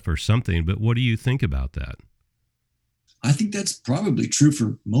out enough or something. But what do you think about that? I think that's probably true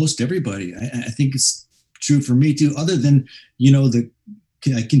for most everybody. I think it's true for me too, other than,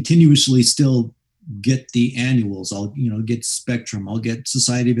 I continuously still get the annuals. I'll, get Spectrum. I'll get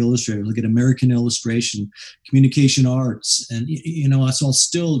Society of Illustrators. I'll get American Illustration, Communication Arts. And, so I'll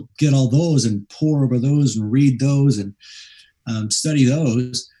still get all those and pore over those and read those and study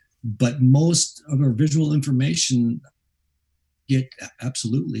those. But most of our visual information get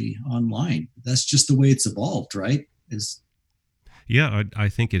absolutely online. That's just the way it's evolved, right? Yeah, I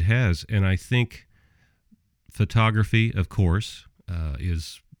think it has. And I think photography, of course,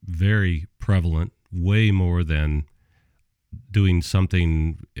 is very prevalent, way more than doing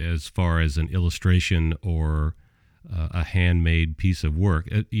something as far as an illustration or a handmade piece of work.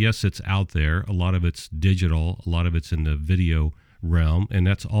 Yes, it's out there. A lot of it's digital. A lot of it's in the video realm, and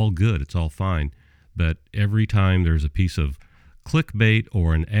that's all good. It's all fine. But every time there's a piece of clickbait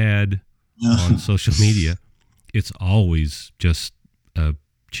or an ad on social media, it's always just a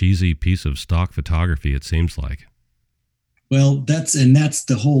cheesy piece of stock photography, it seems like. Well, that's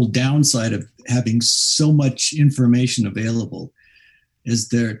the whole downside of having so much information available. Is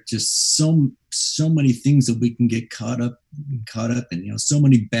there just so many things that we can get caught up in, so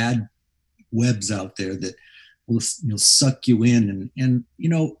many bad webs out there that will suck you in, and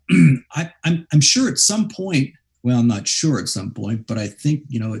I'm sure at some point, well, I'm not sure at some point, but I think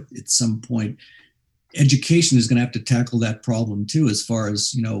at some point education is going to have to tackle that problem too, as far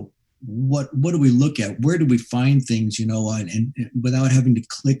as what do we look at, where do we find things, and without having to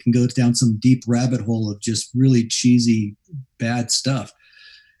click and go down some deep rabbit hole of just really cheesy bad stuff.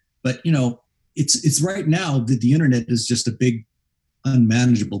 But it's right now that the internet is just a big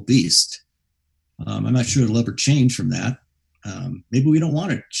unmanageable beast. I'm not sure it'll ever change from that. Maybe we don't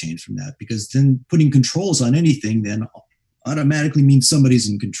want it to change from that, because then putting controls on anything then automatically means somebody's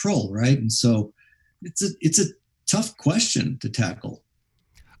in control, right? And so it's a tough question to tackle.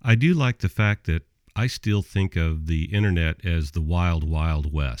 I do like the fact that I still think of the internet as the wild,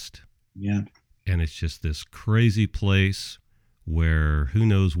 wild west. Yeah. And it's just this crazy place where who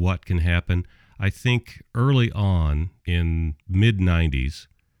knows what can happen. I think early on in mid-90s,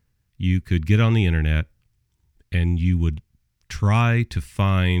 you could get on the internet and you would try to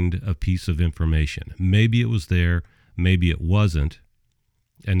find a piece of information. Maybe it was there, maybe it wasn't.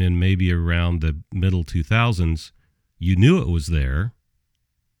 And then maybe around the middle 2000s, you knew it was there.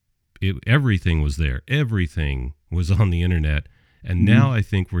 Everything was there. Everything was on the internet. And now I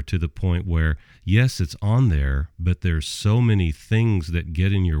think we're to the point where, yes, it's on there, but there's so many things that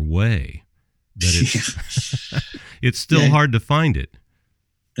get in your way that it's, it's still hard to find it.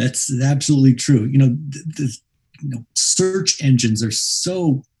 That's absolutely true. Search engines are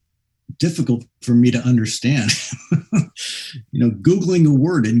so difficult for me to understand. Googling a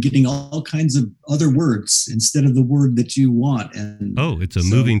word and getting all kinds of other words instead of the word that you want. And it's a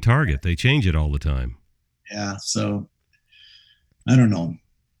moving target. They change it all the time. Yeah. So I don't know.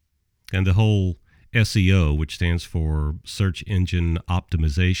 And the whole SEO, which stands for search engine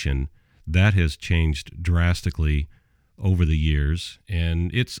optimization, that has changed drastically over the years.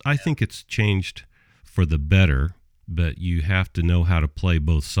 And I think it's changed for the better, but you have to know how to play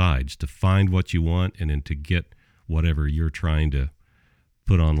both sides to find what you want and then to get whatever you're trying to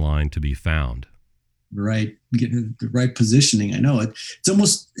put online to be found. right, get the right positioning. I know it. It's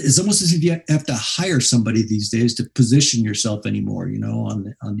almost as if you have to hire somebody these days to position yourself anymore,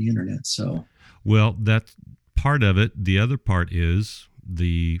 on the internet. So, Well, that's part of it. The other part is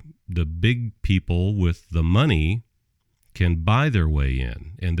the big people with the money can buy their way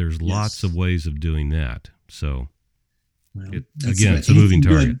in, and there's lots of yes. ways of doing that. So, Well, that's again, it's a moving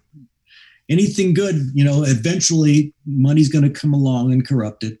anything target. good. Anything good, eventually money's going to come along and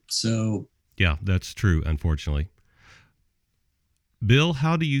corrupt it. So, Yeah, that's true, unfortunately. Bill,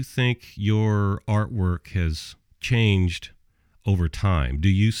 how do you think your artwork has changed over time? Do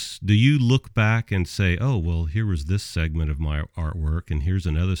you look back and say, "Oh, well, here was this segment of my artwork and here's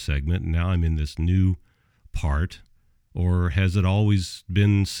another segment and now I'm in this new part," or has it always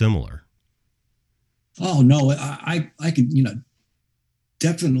been similar? oh no, I can,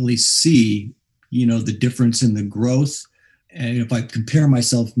 definitely see, the difference in the growth. And if I compare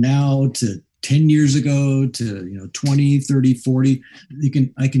myself now to 10 years ago to, 20, 30, 40,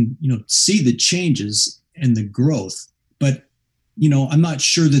 I can, see the changes and the growth. But, I'm not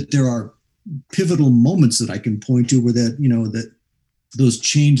sure that there are pivotal moments that I can point to where that those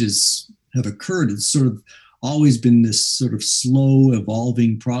changes have occurred. It's sort of always been this sort of slow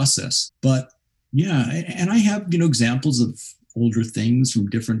evolving process. But yeah, and I have, examples of older things from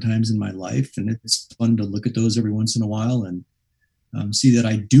different times in my life. And it's fun to look at those every once in a while and see that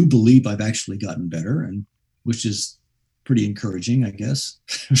I do believe I've actually gotten better, and which is pretty encouraging, I guess,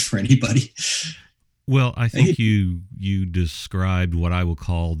 for anybody. Well, I think you described what I will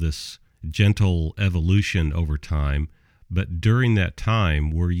call this gentle evolution over time. But during that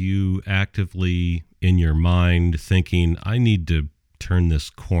time, were you actively in your mind thinking, I need to turn this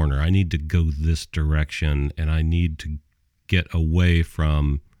corner, I need to go this direction, and I need to get away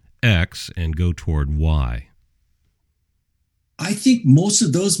from X and go toward Y? I think most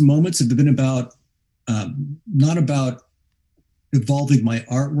of those moments have been about not about evolving my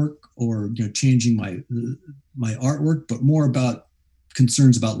artwork or changing my artwork, but more about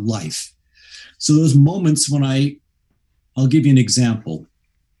concerns about life. So those moments when I'll give you an example.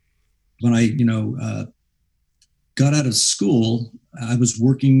 When I got out of school, I was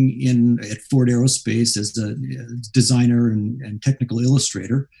working at Ford Aerospace as a designer and technical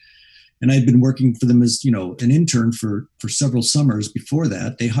illustrator. And I'd been working for them as, an intern for several summers before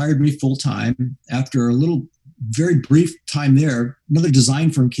that. They hired me full time. After a little, very brief time there, another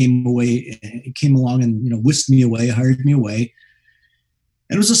design firm came along and, whisked me away, hired me away.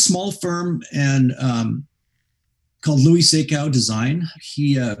 And it was a small firm and called Louis Seikow Design.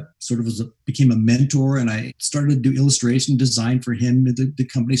 He sort of became a mentor, and I started to do illustration design for him. The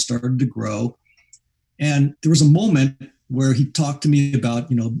company started to grow. And there was a moment where he talked to me about,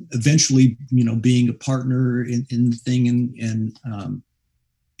 eventually, being a partner in the thing.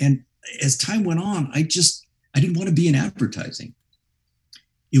 And as time went on, I didn't want to be in advertising.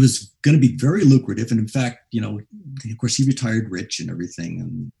 It was going to be very lucrative. And in fact, of course, he retired rich and everything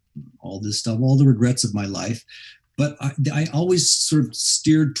and all this stuff, all the regrets of my life. But I always sort of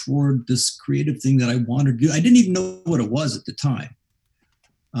steered toward this creative thing that I wanted to do. I didn't even know what it was at the time.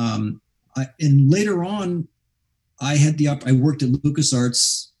 And later on, I worked at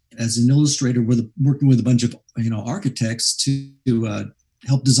LucasArts as an illustrator working with a bunch of architects to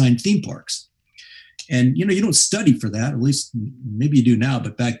help design theme parks. And you don't study for that, at least maybe you do now,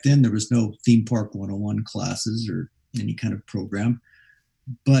 but back then there was no theme park 101 classes or any kind of program.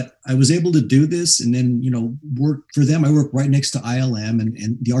 But I was able to do this and then, work for them. I worked right next to ILM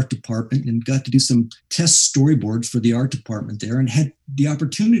and the art department and got to do some test storyboards for the art department there and had the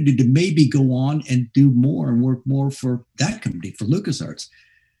opportunity to maybe go on and do more and work more for that company, for LucasArts.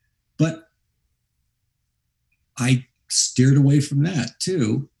 But I steered away from that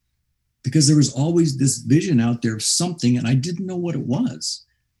too, because there was always this vision out there of something and I didn't know what it was.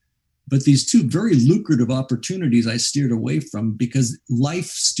 But these two very lucrative opportunities I steered away from because life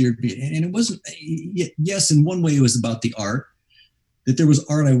steered me. And it wasn't, yes, in one way it was about the art, that there was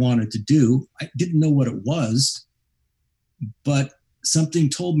art I wanted to do. I didn't know what it was, but something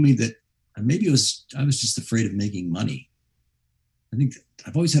told me that maybe I was just afraid of making money. I think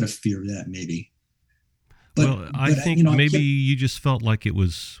I've always had a fear of that maybe. Well, I think maybe you just felt like it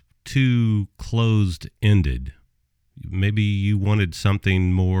was too closed-ended. Maybe you wanted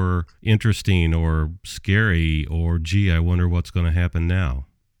something more interesting or scary or, gee, I wonder what's going to happen now.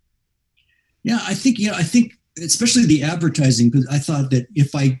 Yeah, I think especially the advertising, because I thought that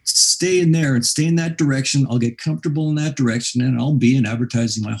if I stay in there and stay in that direction, I'll get comfortable in that direction and I'll be in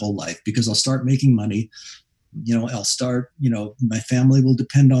advertising my whole life because I'll start making money. I'll start, my family will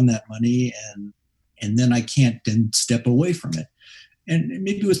depend on that money and then I can't then step away from it. And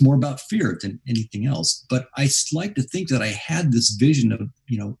maybe it was more about fear than anything else. But I like to think that I had this vision of,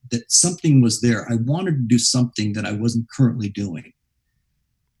 that something was there. I wanted to do something that I wasn't currently doing.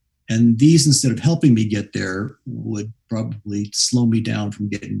 And these, instead of helping me get there, would probably slow me down from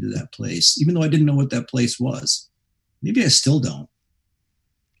getting to that place, even though I didn't know what that place was. Maybe I still don't.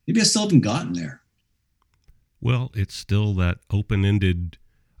 Maybe I still haven't gotten there. Well, it's still that open-ended,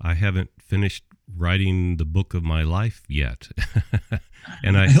 I haven't finished writing the book of my life yet.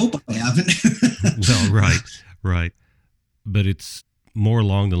 And I hope I haven't. Well, right. But it's more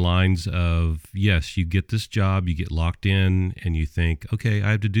along the lines of, yes, you get this job, you get locked in, and you think, okay,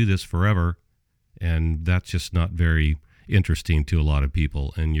 I have to do this forever. And that's just not very interesting to a lot of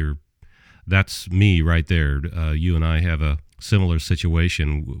people. And that's me right there. You and I have a similar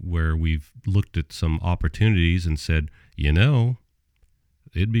situation where we've looked at some opportunities and said,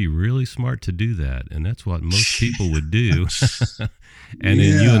 it'd be really smart to do that. And that's what most people would do. And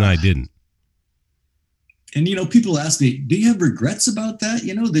then you and I didn't. And, people ask me, do you have regrets about that?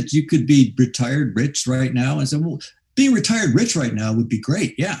 That you could be retired rich right now? I said, well, being retired rich right now would be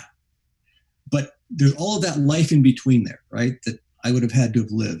great. Yeah. But there's all of that life in between there, right? That I would have had to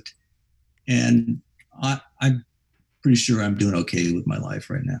have lived. And I'm pretty sure I'm doing okay with my life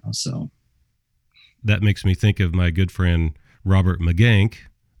right now. So that makes me think of my good friend, Robert McGank,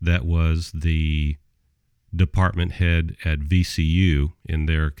 that was the department head at VCU in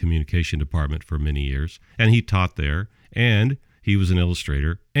their communication department for many years. And he taught there, and he was an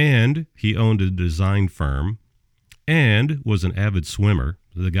illustrator, and he owned a design firm, and was an avid swimmer.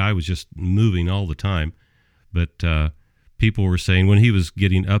 The guy was just moving all the time. But people were saying, when he was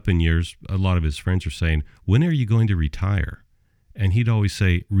getting up in years, a lot of his friends were saying, when are you going to retire? And he'd always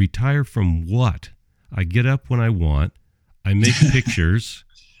say, retire from what? I get up when I want. I make pictures.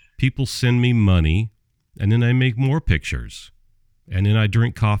 People send me money. And then I make more pictures. And then I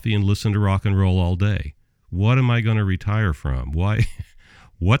drink coffee and listen to rock and roll all day. What am I going to retire from? Why?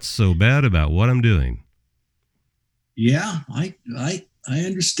 What's so bad about what I'm doing? Yeah, I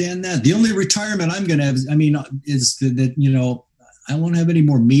understand that. The only retirement I'm going to have, is that, I won't have any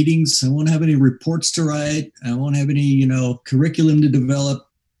more meetings. I won't have any reports to write. I won't have any, curriculum to develop.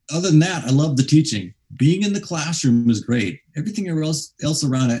 Other than that, I love the teaching. Being in the classroom is great. Everything else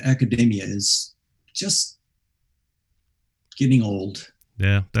around academia is just getting old.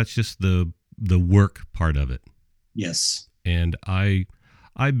 Yeah, that's just the work part of it. Yes. And I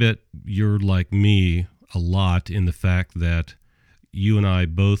bet you're like me a lot in the fact that you and I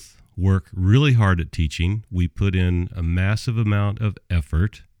both work really hard at teaching. We put in a massive amount of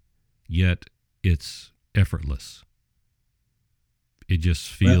effort, yet it's effortless. It just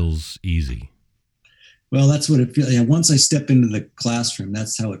feels easy. Well, that's what it feels. Yeah, once I step into the classroom,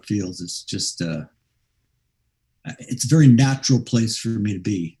 that's how it feels. It's just it's a very natural place for me to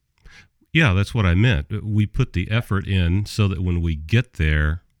be. Yeah, that's what I meant. We put the effort in so that when we get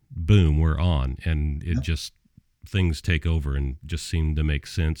there, boom, we're on. And it just, things take over and just seem to make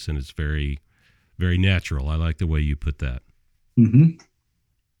sense. And it's very, very natural. I like the way you put that. Mm-hmm.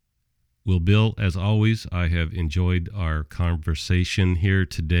 Well, Bill, as always, I have enjoyed our conversation here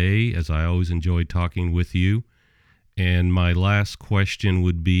today, as I always enjoy talking with you. And my last question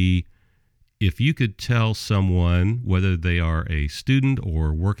would be, if you could tell someone, whether they are a student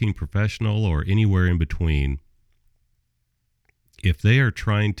or working professional or anywhere in between, if they are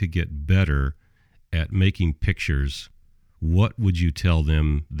trying to get better at making pictures, what would you tell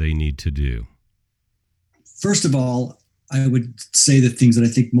them they need to do? First of all, I would say the things that I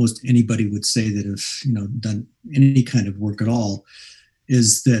think most anybody would say that have, done any kind of work at all,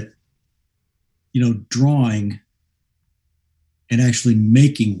 is that, drawing and actually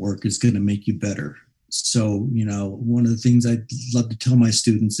making work is going to make you better. So, one of the things I'd love to tell my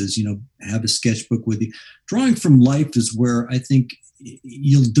students is, have a sketchbook with you. Drawing from life is where I think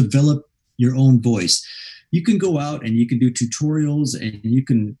you'll develop your own voice. You can go out and you can do tutorials, and you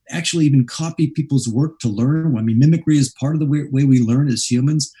can actually even copy people's work to learn. I mean, mimicry is part of the way we learn as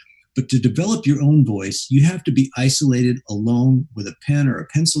humans. But to develop your own voice, you have to be isolated, alone, with a pen or a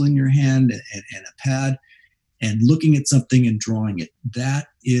pencil in your hand and a pad, and looking at something and drawing it. That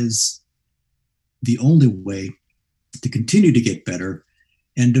is the only way to continue to get better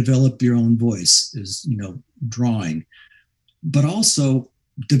and develop your own voice, is, drawing, but also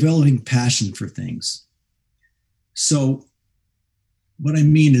developing passion for things. So what I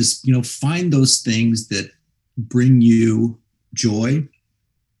mean is, find those things that bring you joy,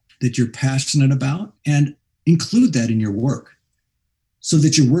 that you're passionate about, and include that in your work so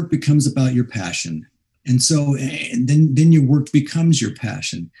that your work becomes about your passion. And then your work becomes your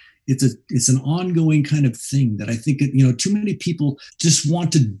passion. it's an ongoing kind of thing that I think, you know, too many people just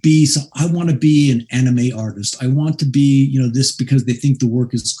want to be. So I want to be an anime artist. I want to be, you know, this because they think the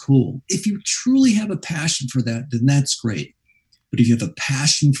work is cool. If you truly have a passion for that, then that's great. But if you have a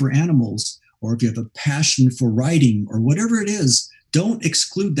passion for animals, or if you have a passion for writing, or whatever it is, don't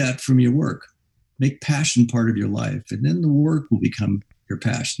exclude that from your work. Make passion part of your life, and then the work will become your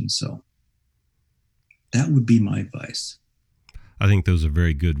passion. So that would be my advice. I think those are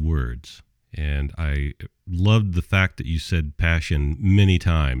very good words. And I loved the fact that you said passion many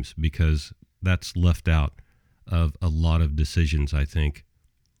times, because that's left out of a lot of decisions, I think.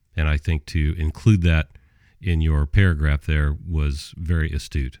 And I think to include that in your paragraph there was very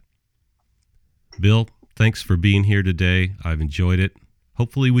astute. Bill, thanks for being here today. I've enjoyed it.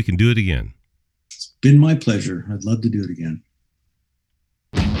 Hopefully we can do it again. It's been my pleasure. I'd love to do it again.